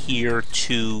enough here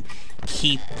to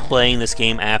keep playing this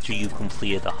game after you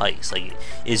completed the heist? Like,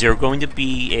 is there going to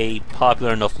be a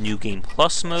popular enough New Game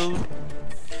Plus mode?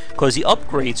 Because the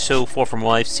upgrades so far from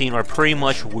what I've seen are pretty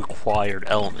much required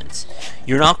elements.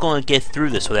 You're not going to get through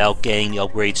this without getting the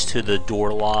upgrades to the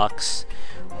door locks,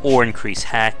 or increased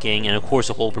hacking, and of course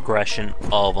the whole progression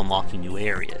of unlocking new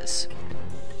areas.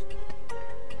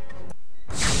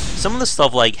 Some of the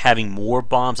stuff like having more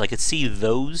bombs, I could see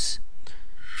those.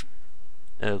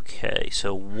 Okay,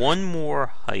 so one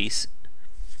more heist,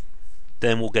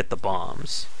 then we'll get the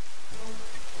bombs.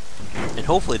 And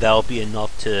hopefully that'll be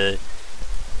enough to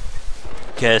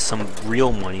get us some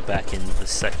real money back in the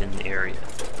second area.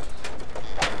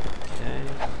 Okay.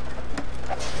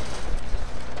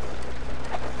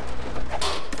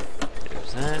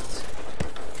 There's that.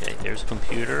 Okay, there's a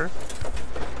computer.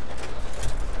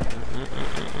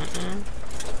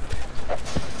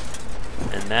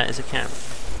 And that is a camera.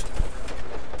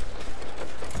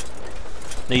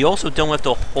 Now you also don't have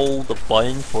to hold the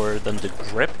button for them to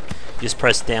grip. You just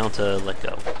press down to let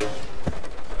go.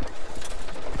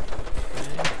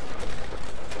 Okay.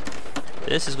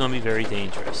 This is going to be very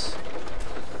dangerous.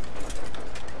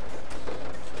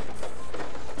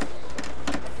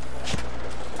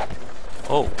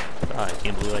 Oh, God, I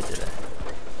can't believe I did that.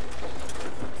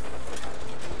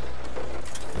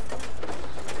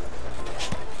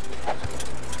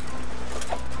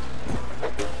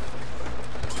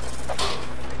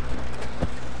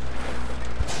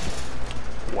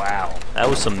 Wow, that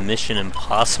was some Mission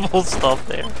Impossible stuff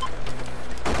there.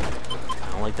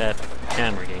 I don't like that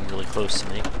camera getting really close to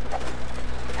me.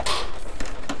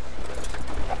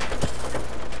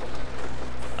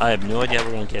 I have no idea how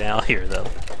we're going to get out here, though.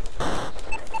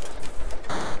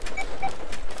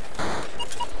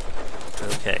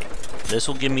 Okay, this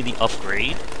will give me the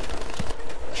upgrade.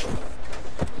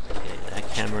 Okay, that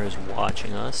camera is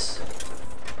watching us.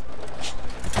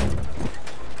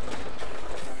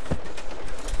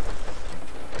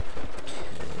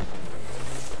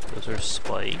 Those are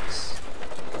spikes.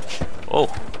 Oh!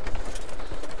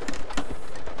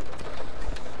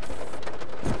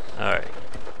 Alright.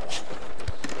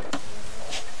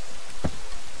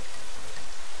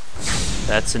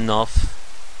 That's enough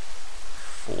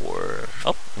for...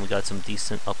 Oh, we got some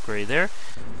decent upgrade there.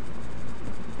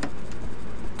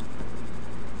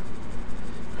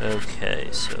 Okay,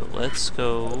 so let's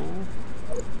go...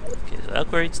 Okay, so that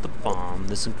upgrades the bomb.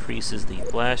 This increases the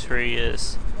blast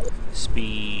radius,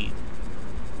 speed,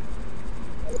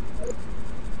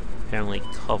 apparently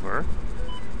cover.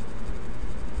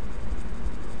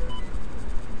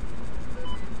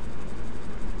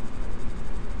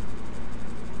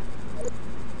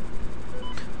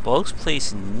 Bugs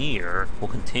placed near will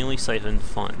continually siphon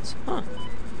funds. Huh.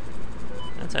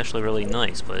 That's actually really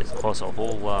nice, but it costs a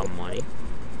whole lot of money.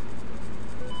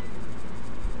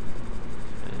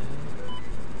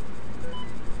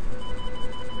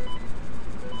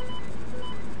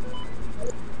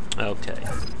 Okay.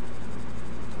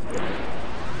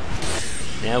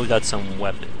 Now we got some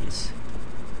weapons.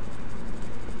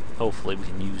 Hopefully we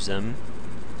can use them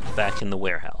back in the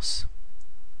warehouse.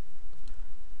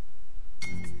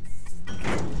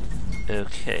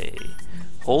 Okay.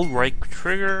 Hold right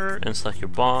trigger and select your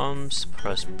bombs.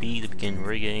 Press B to begin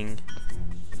rigging.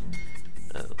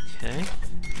 Okay.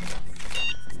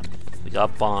 We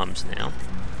got bombs now.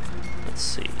 Let's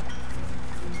see.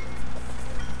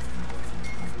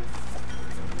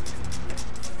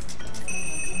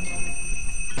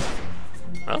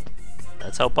 Well,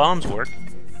 that's how bombs work.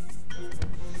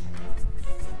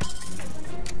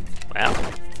 Wow.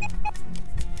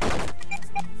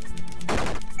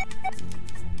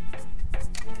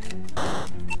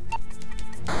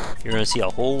 You're going to see a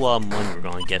whole lot of money we're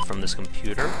going to get from this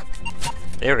computer.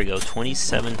 There we go,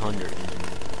 2,700.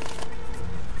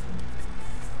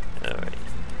 Alright.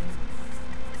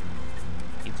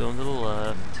 Keep going to the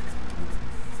left.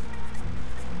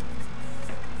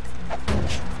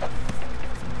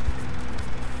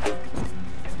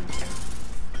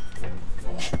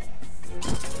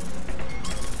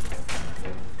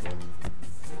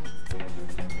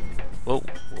 Whoa,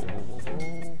 whoa, whoa, whoa,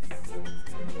 whoa.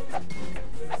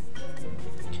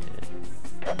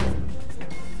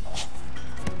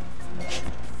 Okay.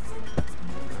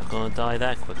 Not gonna die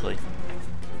that quickly.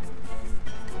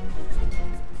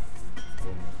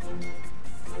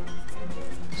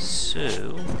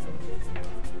 So,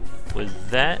 with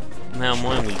that amount of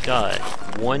money we got,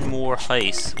 one more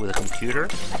heist with a computer,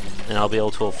 and I'll be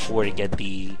able to afford to get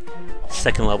the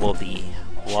second level of the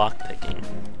lock picking.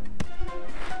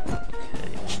 Okay,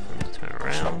 I'm gonna turn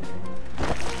around.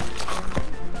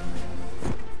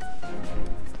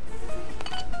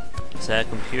 Is that a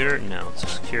computer? No, it's a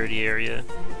security area.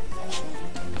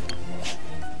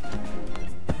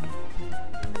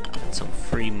 Got some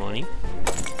free money.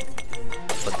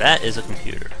 But that is a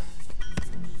computer.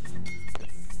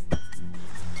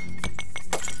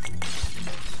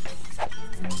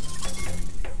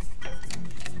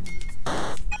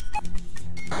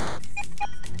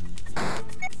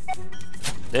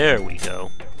 There we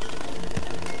go.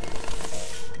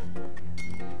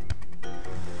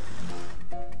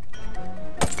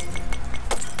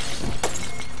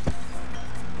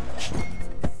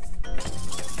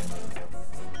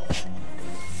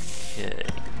 Okay,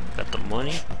 got the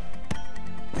money.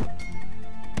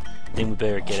 I think we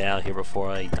better get out here before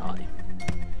I die.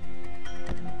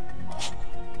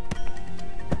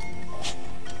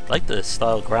 I like the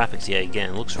style graphics, yeah, again,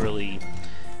 it looks really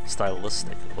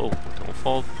stylistic. Oh, don't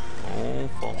fall. Don't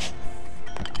fall.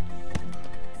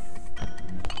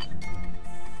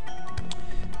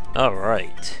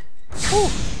 Alright.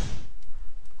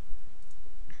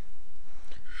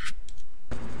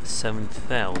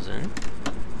 7,000.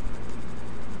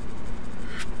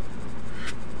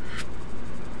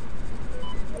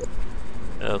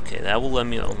 Okay, that will let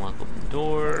me unlock open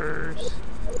doors.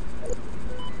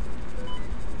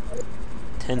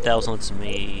 10,000 lets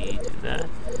me do that.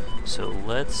 So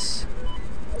let's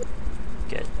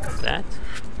get that.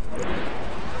 I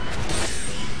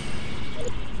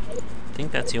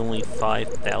think that's the only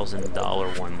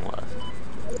 $5,000 one left.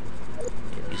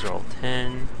 Yeah, these are all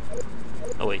 10.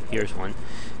 Oh wait, here's one.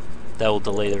 That will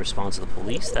delay the response of the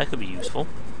police. That could be useful.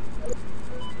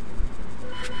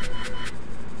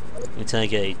 Until I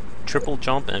get a triple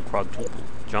jump and a quadruple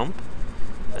jump.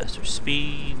 Faster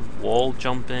speed, wall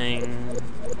jumping.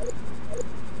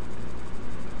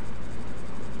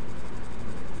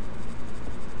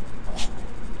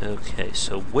 Okay,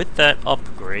 so with that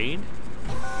upgrade,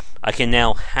 I can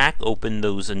now hack open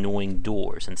those annoying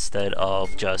doors instead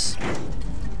of just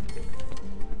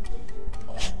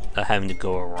having to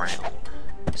go around.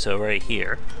 So right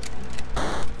here.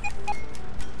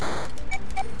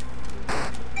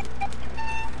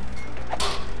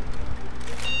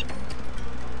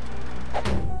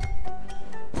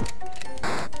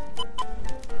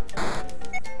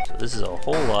 So this is a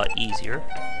whole lot easier.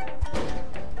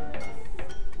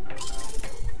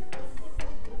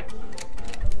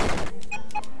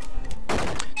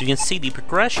 So you can see the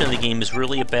progression of the game is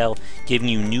really about giving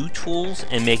you new tools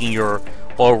and making your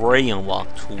already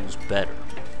unlocked tools better.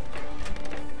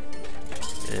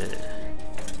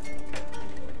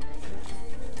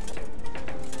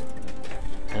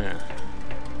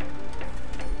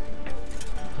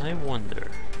 I wonder.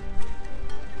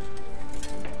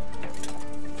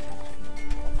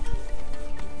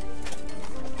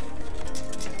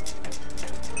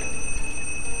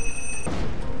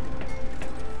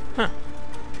 Huh.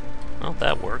 Well,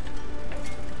 that worked.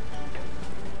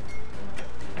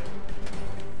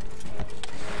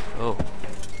 Oh.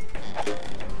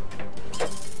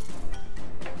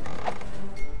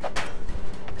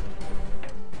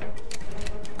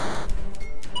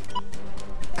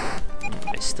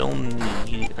 I still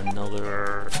need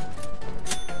another...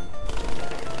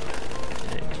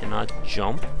 I cannot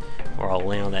jump, or I'll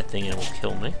land on that thing and it will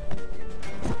kill me.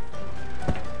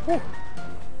 Whew.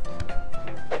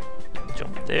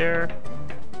 Jump there.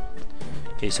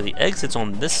 Okay, so the exit's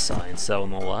on this side instead of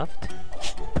on the left.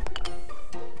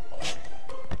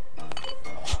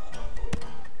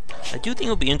 I do think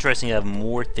it'll be interesting to have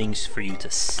more things for you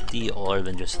to steal other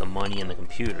than just the money and the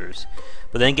computers.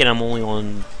 But then again, I'm only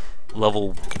on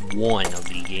level 1 of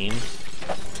the game.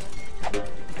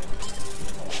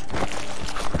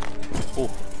 Oh.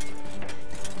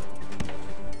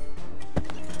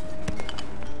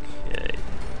 Okay.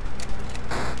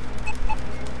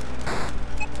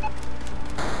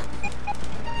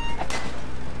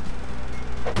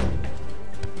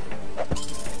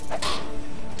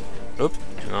 Oop.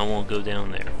 I won't go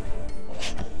down there.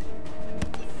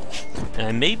 And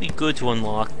it may be good to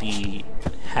unlock the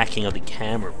hacking of the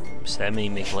camera rooms. That may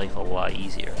make life a lot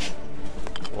easier.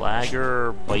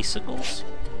 Lagger bicycles?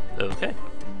 Okay.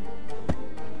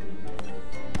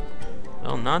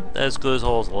 Well, not as good as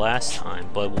all as last time,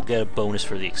 but we'll get a bonus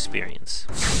for the experience.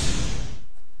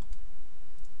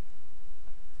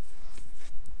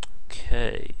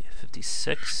 Okay,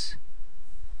 56.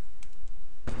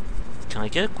 Can I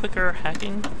get a quicker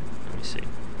hacking? Let me see.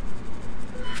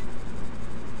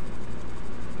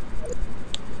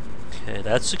 Okay,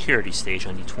 that's security stage.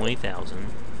 I need 20,000.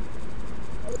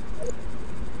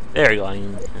 There you go. I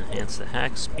can enhance the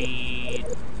hack speed.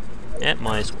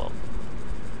 Might as well.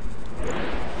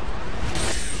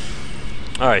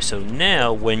 Alright, so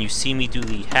now when you see me do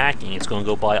the hacking, it's going to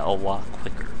go by a lot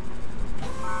quicker.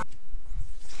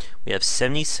 We have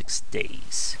 76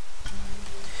 days.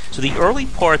 So the early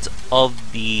parts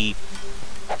of the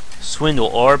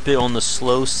Swindle are a bit on the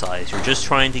slow side. You're just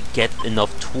trying to get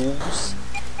enough tools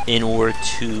in order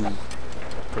to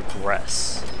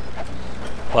progress.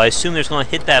 But I assume there's going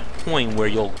to hit that point where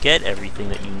you'll get everything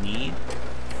that you need.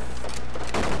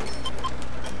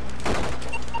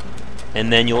 And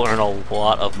then you'll earn a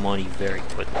lot of money very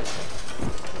quickly.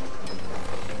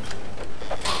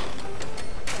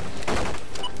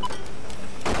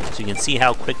 So you can see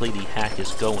how quickly the hack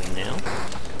is going now.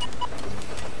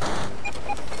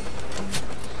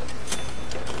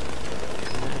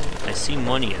 I see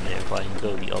money in there if I can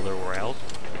go the other route.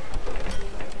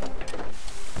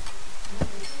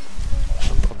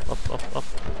 Up.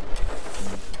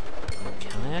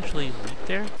 Can I actually leap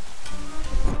there?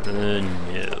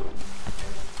 No.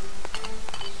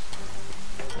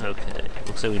 Okay,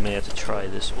 looks like we may have to try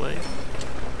this way.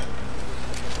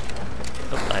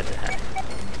 Oh, I have to hack.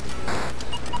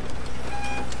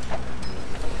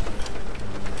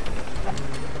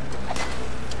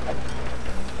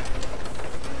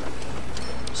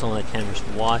 So that camera's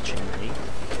watching me.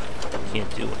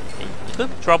 Can't do anything. You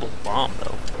could drop a bomb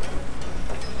though.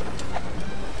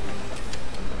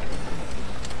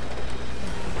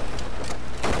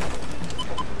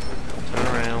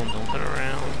 Don't turn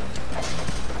around.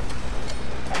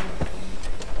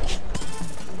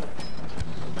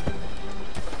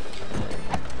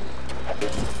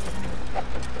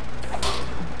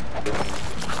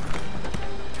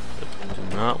 Do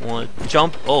not want to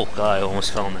jump. Oh god, I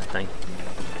almost fell on that thing.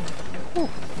 Whew.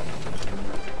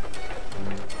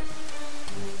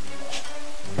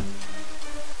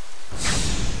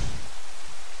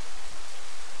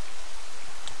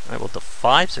 Alright, well, the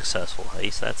 5 successful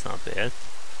heists, that's not bad.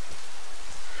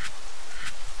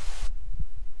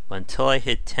 But until I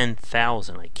hit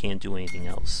 10,000, I can't do anything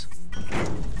else.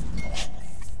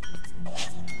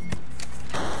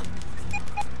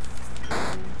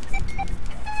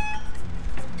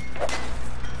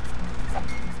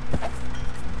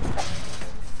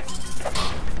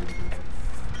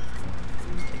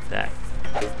 Take that.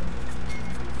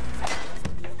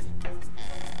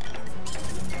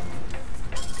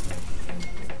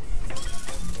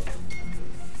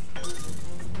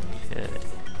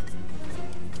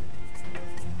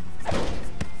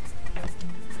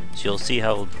 So you'll see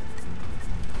how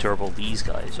durable these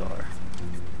guys are.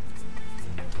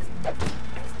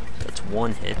 That's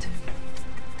one hit.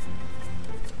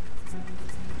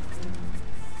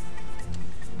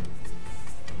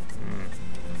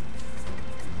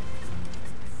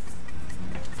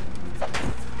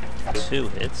 Two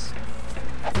hits.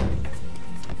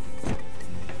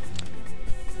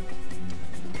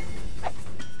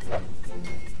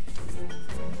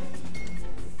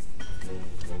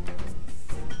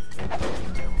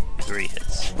 Three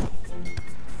hits.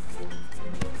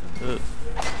 Ooh.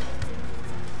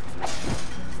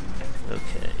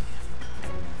 Okay.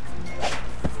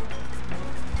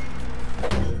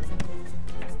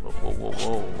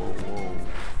 Whoa.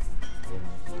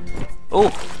 Oh!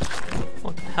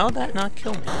 What? How'd that not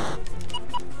kill me?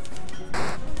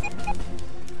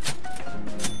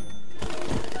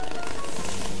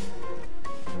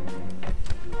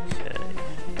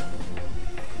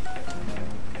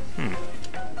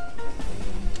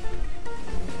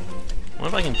 What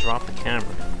if I can drop the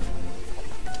camera?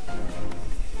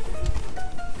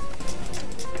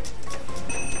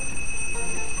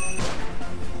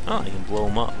 Oh, I can blow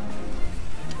them up.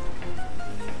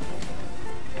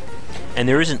 And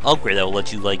there is an upgrade that will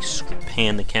let you, like,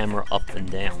 pan the camera up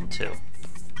and down, too.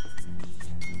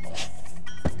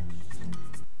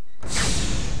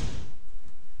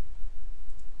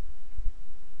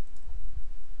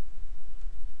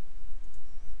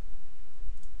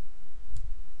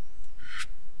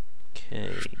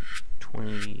 Okay,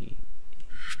 20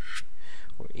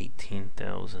 or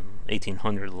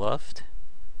 1800 left.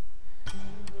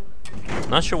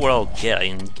 Not sure what I'll get. I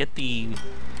can get the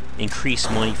increased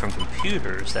money from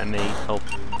computers. That may help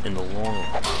in the long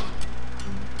run.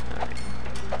 Alright.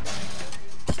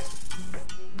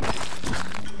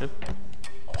 Oop.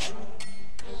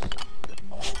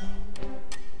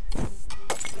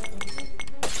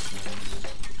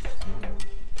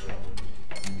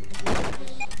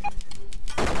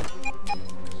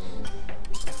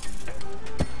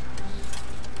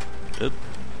 Oop.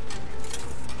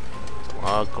 A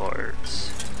lot of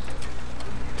guards.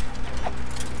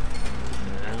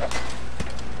 Yeah.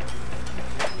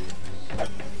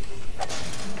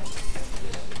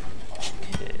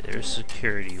 There's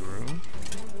security room.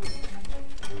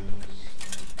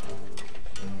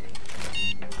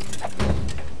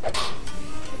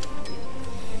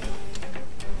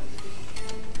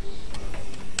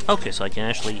 Okay, so I can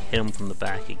actually hit them from the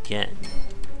back again.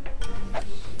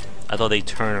 I thought they'd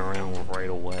turn around right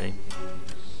away.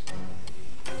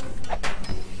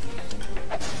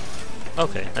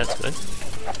 Okay, that's good.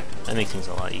 That makes things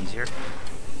a lot easier.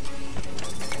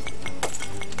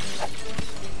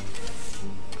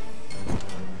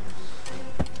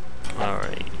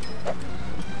 Alright.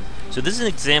 So this is an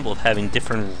example of having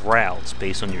different routes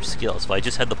based on your skills. If I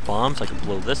just had the bombs, I could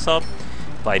blow this up.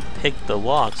 If I pick the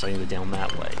locks, I can go down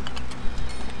that way.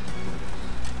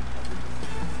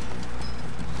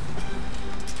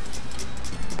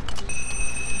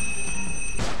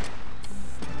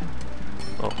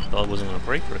 Oh, I thought it wasn't going to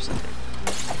break for a second.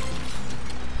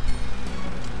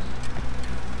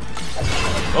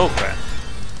 Oh, crap.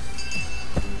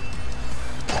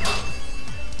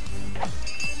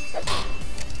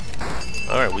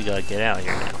 Alright, we gotta get out of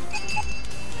here now.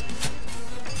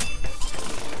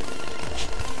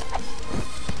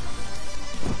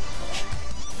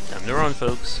 Time to run,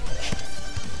 folks.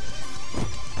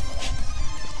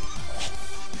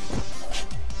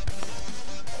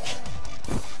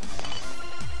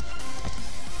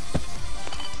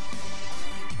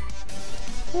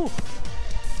 Whew.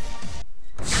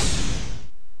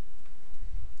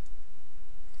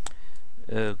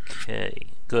 Okay,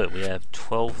 good. We have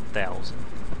 12,000.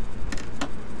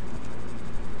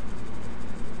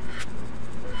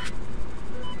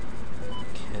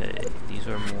 Okay, these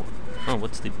are more. Oh,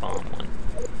 what's the bomb one?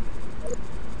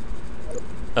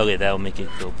 Okay, that'll make it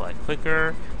go by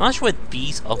quicker. I'm not sure what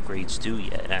these upgrades do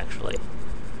yet, actually.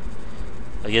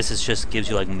 I guess it just gives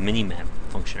you like mini-map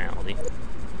functionality.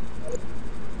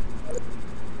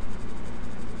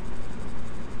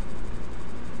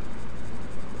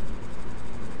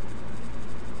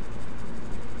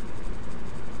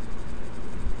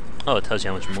 Oh, it tells you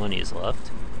how much money is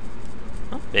left.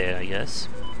 Not bad, I guess.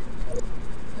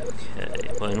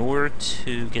 Okay, but in order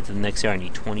to get to the next area, I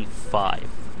need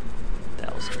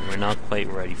 25,000. We're not quite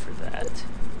ready for that.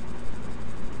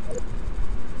 Okay,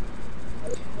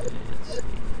 let's see.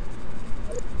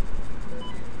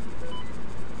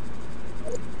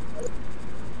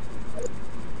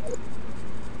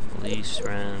 Police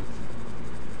strength.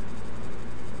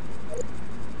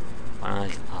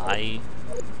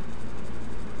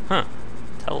 Huh.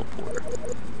 Teleporter.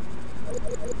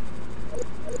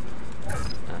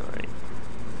 Alright.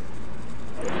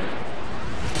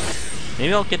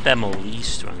 Maybe I'll get that melee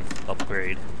strength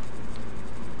upgrade.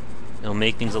 It'll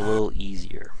make things a little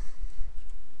easier.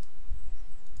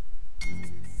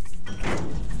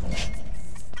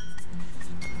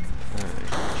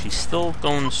 Alright. She's still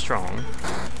going strong.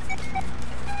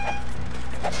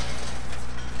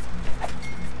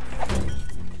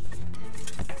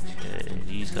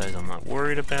 These guys I'm not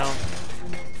worried about.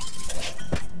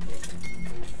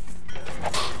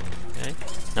 Okay.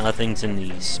 Nothing's in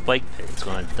the spike pit. It's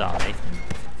gonna die.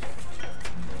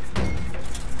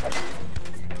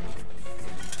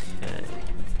 Okay.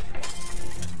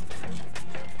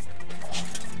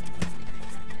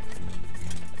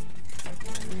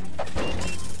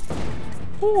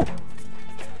 Whew.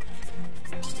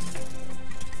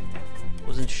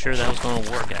 Wasn't sure that was gonna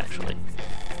work actually.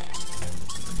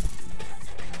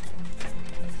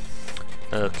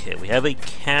 Okay, we have a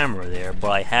camera there,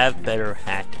 but I have better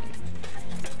hacking.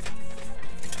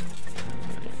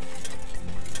 Right.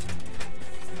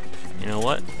 You know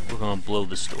what? We're gonna blow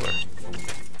this door.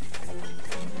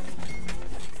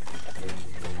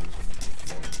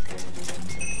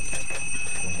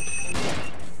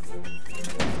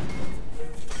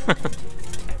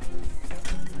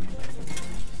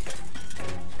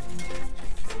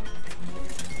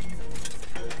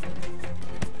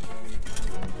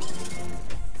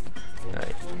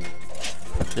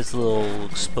 This little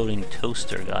exploding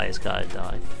toaster guy has gotta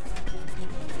die.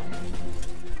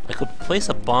 I could place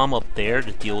a bomb up there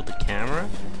to deal with the camera,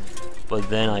 but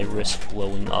then I risk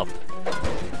blowing up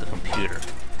the computer.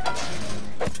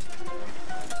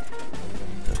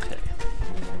 Okay.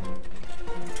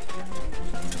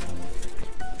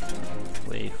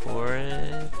 Wait for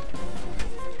it.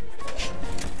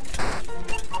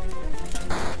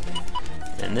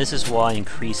 And this is why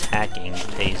increased hacking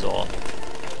pays off.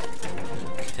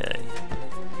 Okay.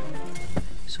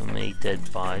 So many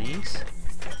dead bodies.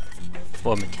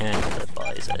 Or mechanical dead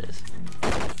bodies, that is.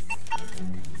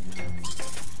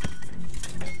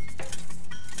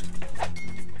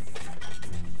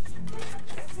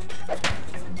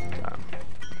 Got him.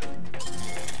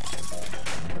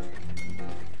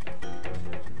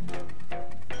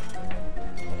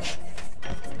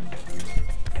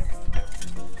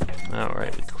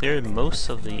 cleared most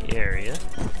of the area.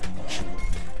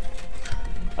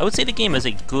 I would say the game has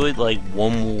a good, like,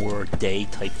 one more day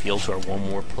type feel to our one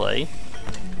more play.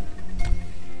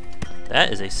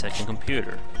 That is a second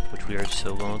computer, which we are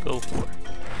still going to go for.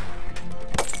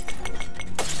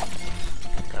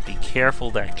 Gotta be careful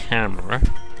of that camera.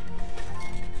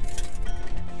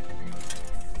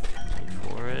 Wait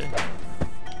for it.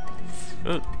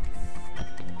 Oh.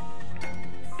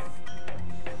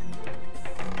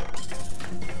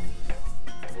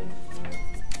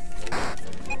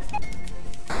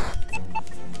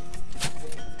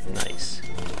 Nice.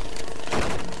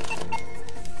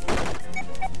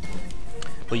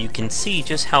 But you can see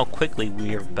just how quickly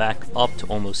we are back up to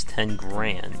almost 10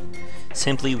 grand,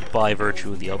 simply by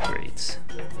virtue of the upgrades.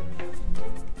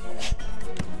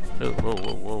 Oh, whoa,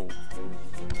 whoa, whoa.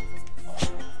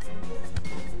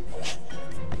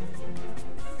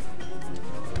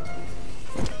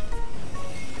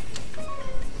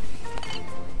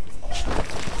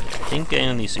 I think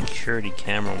getting the security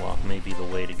camera lock may be the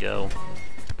way to go.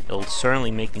 It'll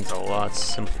certainly make things a lot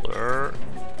simpler.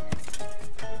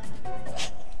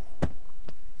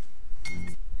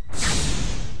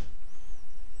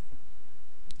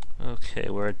 Okay,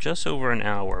 we're at just over an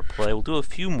hour play. We'll do a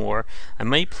few more. I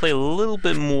might play a little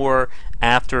bit more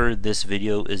after this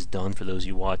video is done for those of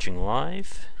you watching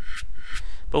live.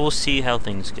 But we'll see how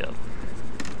things go.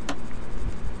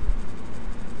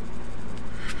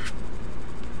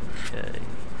 Okay.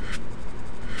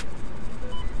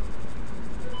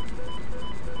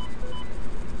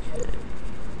 Okay.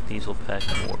 These will pack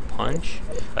more punch.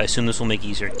 I assume this will make it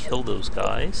easier to kill those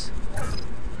guys.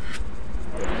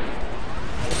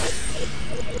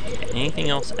 Okay, anything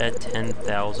else at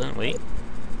 10,000? Wait.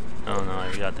 Oh no, I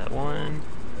already got that one.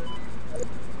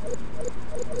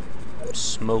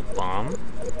 Smoke bomb.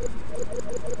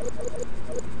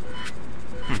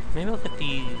 Maybe I'll get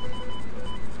the...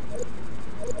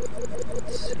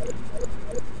 Let's see.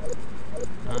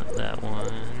 Not that one.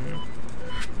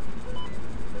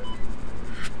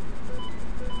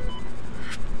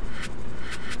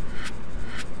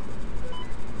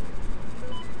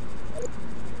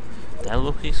 That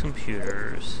locates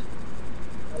computers.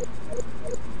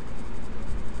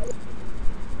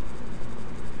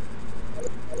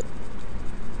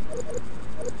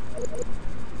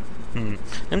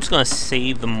 I'm just gonna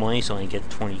save the money so I can get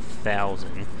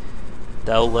 20,000.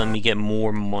 That'll let me get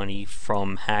more money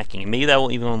from hacking. Maybe that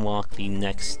will even unlock the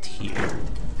next tier.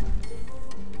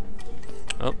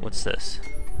 Oh, what's this?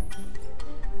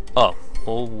 Oh,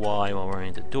 hold Y while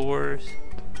running the doors.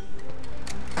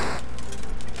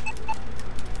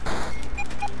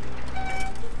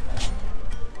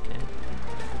 Okay.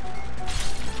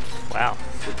 Wow.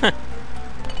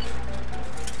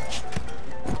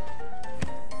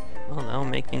 Well, that'll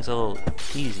make things a little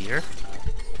easier.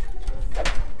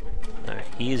 Alright,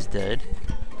 he is dead.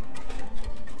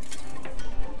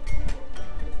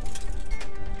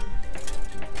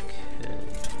 Okay.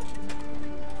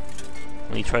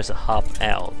 When he tries to hop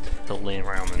out, he'll land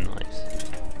around the knives.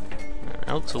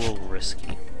 That looks a little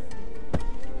risky.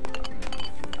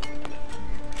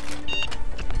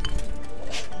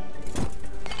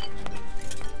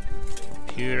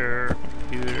 Computer,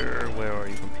 computer, where are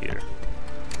you, computer?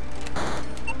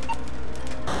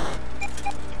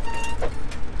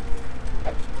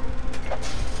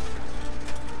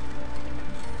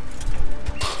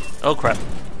 Oh crap.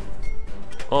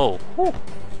 Oh. Whew.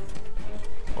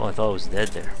 Oh, I thought it was dead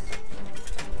there.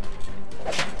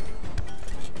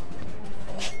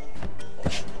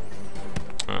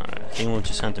 Alright, I think we'll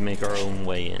just have to make our own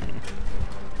way in.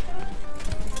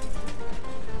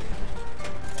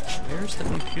 Where's the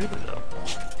computer though?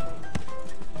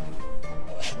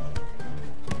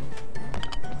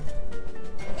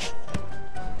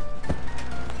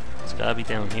 It's gotta be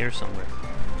down here somewhere.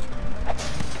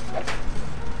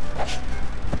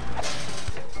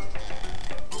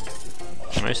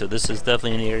 Alright, so this is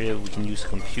definitely an area we can use a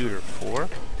computer for.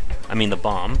 I mean the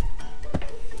bomb.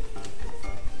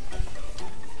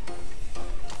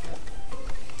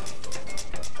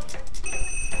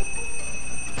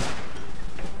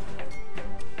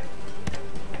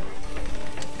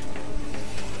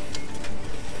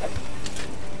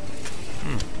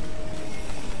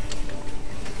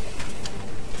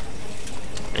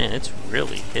 Man, it's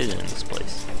really hidden in this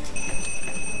place.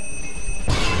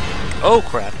 Oh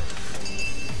crap!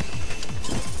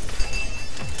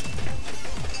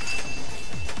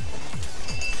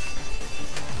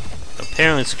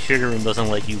 Apparently the security room doesn't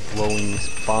like you blowing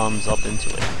bombs up into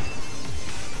it.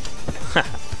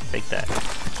 Haha, take that.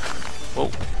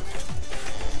 Whoa.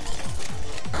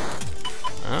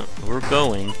 We're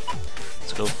going.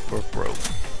 Let's go for broke.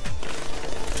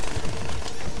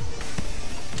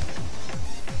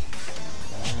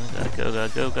 Go, go,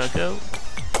 go, go, go.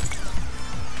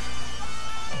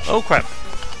 Oh crap!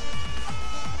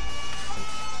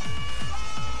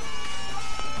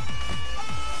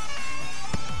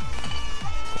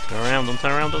 Don't turn around, don't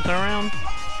turn around, don't turn around!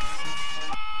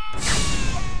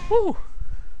 Woo!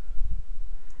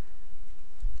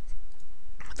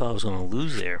 I thought I was gonna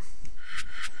lose there.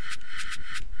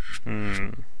 Let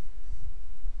me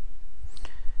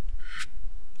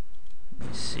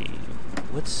see.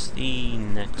 What's the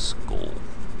next goal?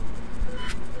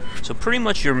 So pretty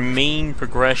much your main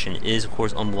progression is, of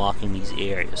course, unlocking these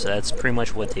areas. So that's pretty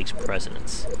much what takes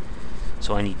precedence.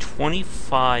 So I need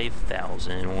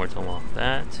 25,000 in order to unlock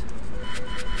that.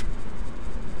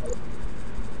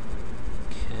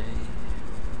 Okay.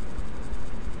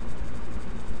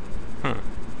 Huh.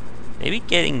 Maybe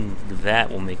getting that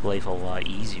will make life a lot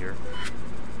easier.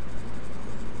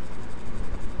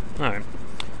 Alright.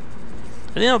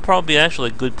 I think that'll probably be actually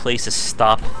a good place to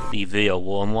stop the video.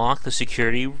 We'll unlock the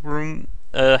security room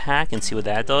hack and see what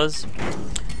that does,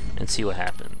 and see what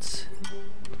happens.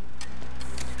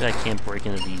 I can't break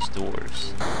into these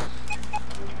doors.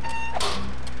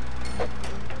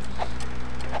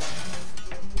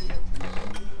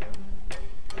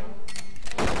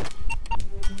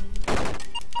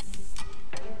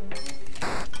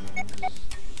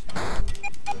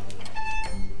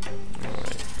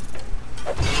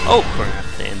 Oh crap!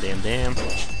 Damn, damn, damn.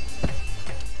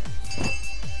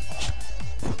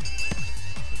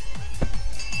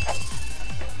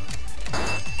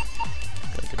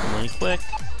 Gotta get the money quick.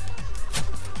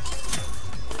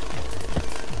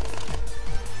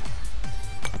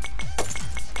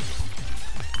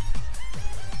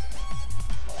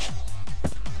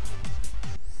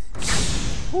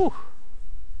 Whew.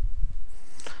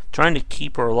 Trying to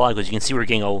keep her alive, because you can see we're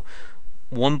getting a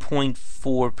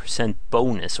 1.4%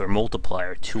 bonus or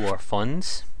multiplier to our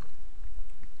funds.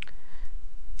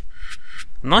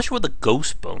 I'm not sure what the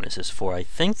ghost bonus is for. I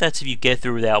think that's if you get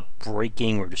through without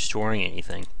breaking or destroying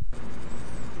anything.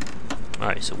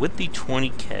 Alright, so with the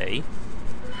 20k,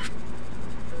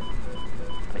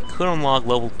 I could unlock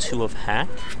level 2 of hack,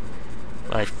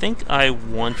 but I think I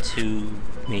want to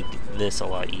make this a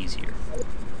lot easier.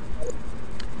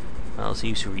 Let's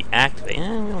use to reactivate.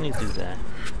 We don't need to do that.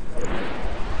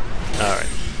 Alright,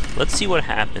 let's see what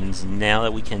happens now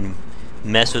that we can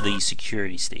mess with these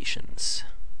security stations.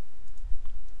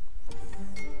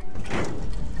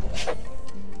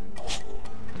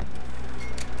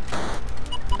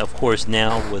 Of course,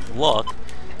 now with luck,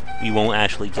 you won't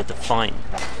actually get the fine.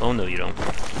 Oh no, you don't.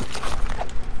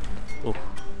 Oh. Okay.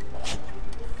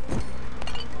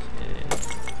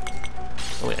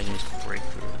 Oh wait, I can just break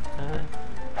through that.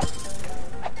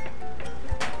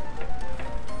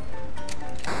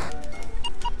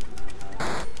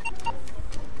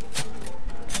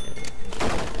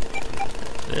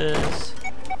 This.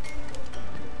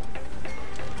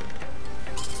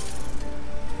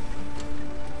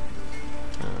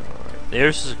 Alright,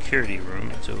 there's the security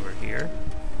room. It's over here.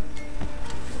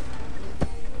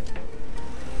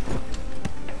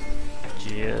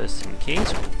 Just in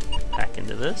case, we'll hack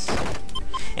into this.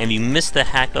 And if you miss the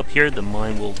hack up here, the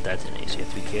mine will detonate, so you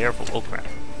have to be careful. Oh crap.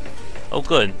 Oh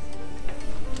good.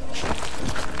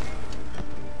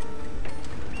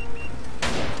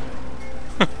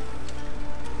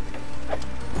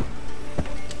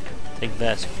 Take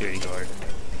that, security guard.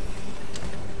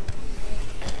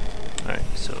 Alright,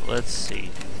 so let's see.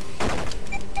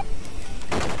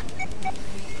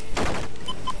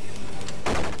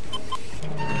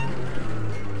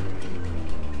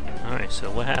 Alright,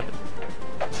 so what happened?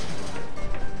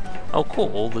 Oh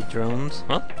cool, all the drones.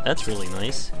 Well, that's really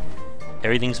nice.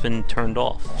 Everything's been turned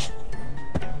off.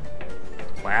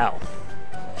 Wow.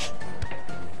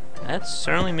 That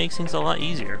certainly makes things a lot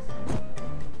easier.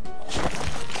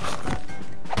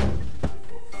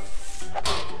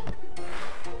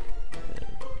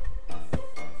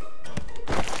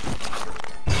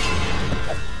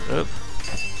 Oop.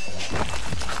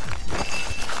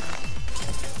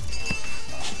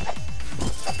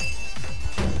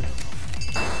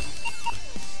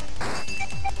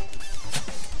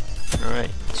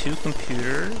 Alright, 2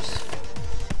 computers.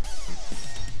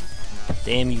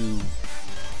 Damn you,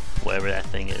 whatever that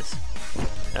thing is.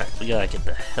 Alright, we gotta get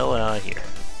the hell out of here.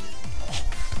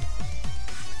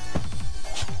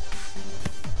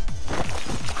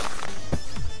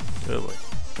 Oh boy.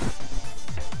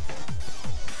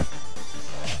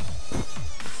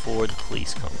 Before the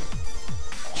police come.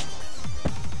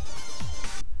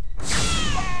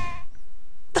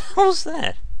 What the hell was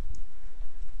that?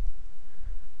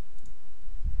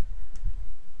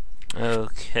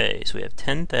 Okay, so we have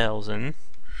 10,000.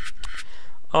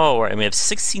 Alright, we have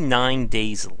 69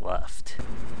 days left.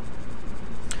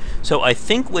 So I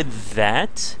think with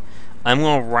that, I'm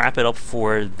going to wrap it up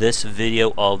for this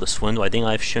video of the Swindle. I think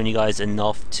I've shown you guys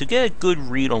enough to get a good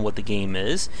read on what the game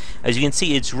is. As you can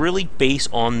see, it's really based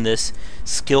on this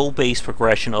skill-based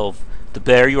progression of the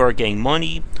better you are getting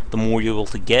money, the more you're able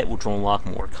to get, which will unlock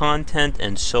more content,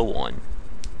 and so on.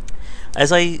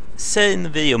 As I said in the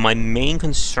video, my main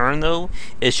concern though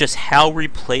is just how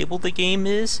replayable the game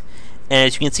is, and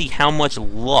as you can see, how much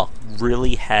luck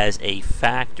really has a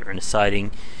factor in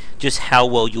deciding just how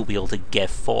well you'll be able to get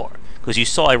far. Because you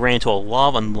saw I ran into a lot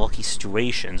of unlucky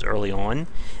situations early on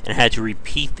and had to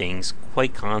repeat things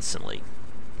quite constantly.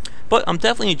 But I'm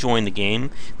definitely enjoying the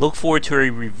game. Look forward to a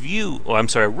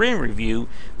written review,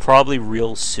 probably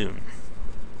real soon.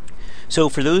 So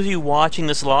for those of you watching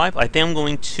this live, I think I'm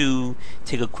going to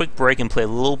take a quick break and play a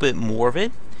little bit more of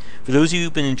it. For those of you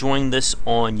who've been enjoying this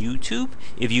on YouTube,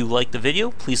 if you like the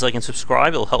video, please like and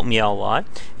subscribe. It'll help me out a lot.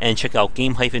 And check out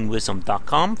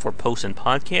game-wisdom.com for posts and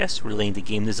podcasts relating to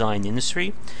game design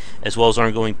industry, as well as our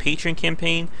ongoing Patreon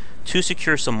campaign to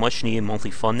secure some much-needed monthly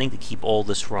funding to keep all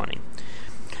this running.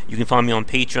 You can find me on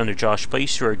Patreon under Josh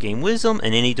Spicer or Game Wisdom,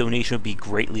 and any donation would be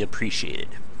greatly appreciated.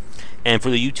 And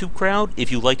for the YouTube crowd,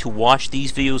 if you'd like to watch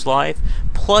these videos live,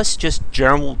 plus just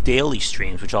general daily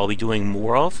streams, which I'll be doing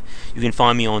more of, you can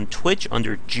find me on Twitch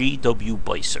under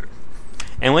GWBicer.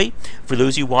 Anyway, for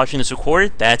those of you watching this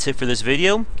recorded, that's it for this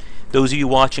video. Those of you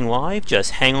watching live,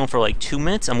 just hang on for like 2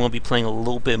 minutes. I'm going to be playing a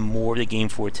little bit more of the game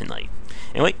for tonight.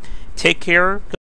 Anyway, take care.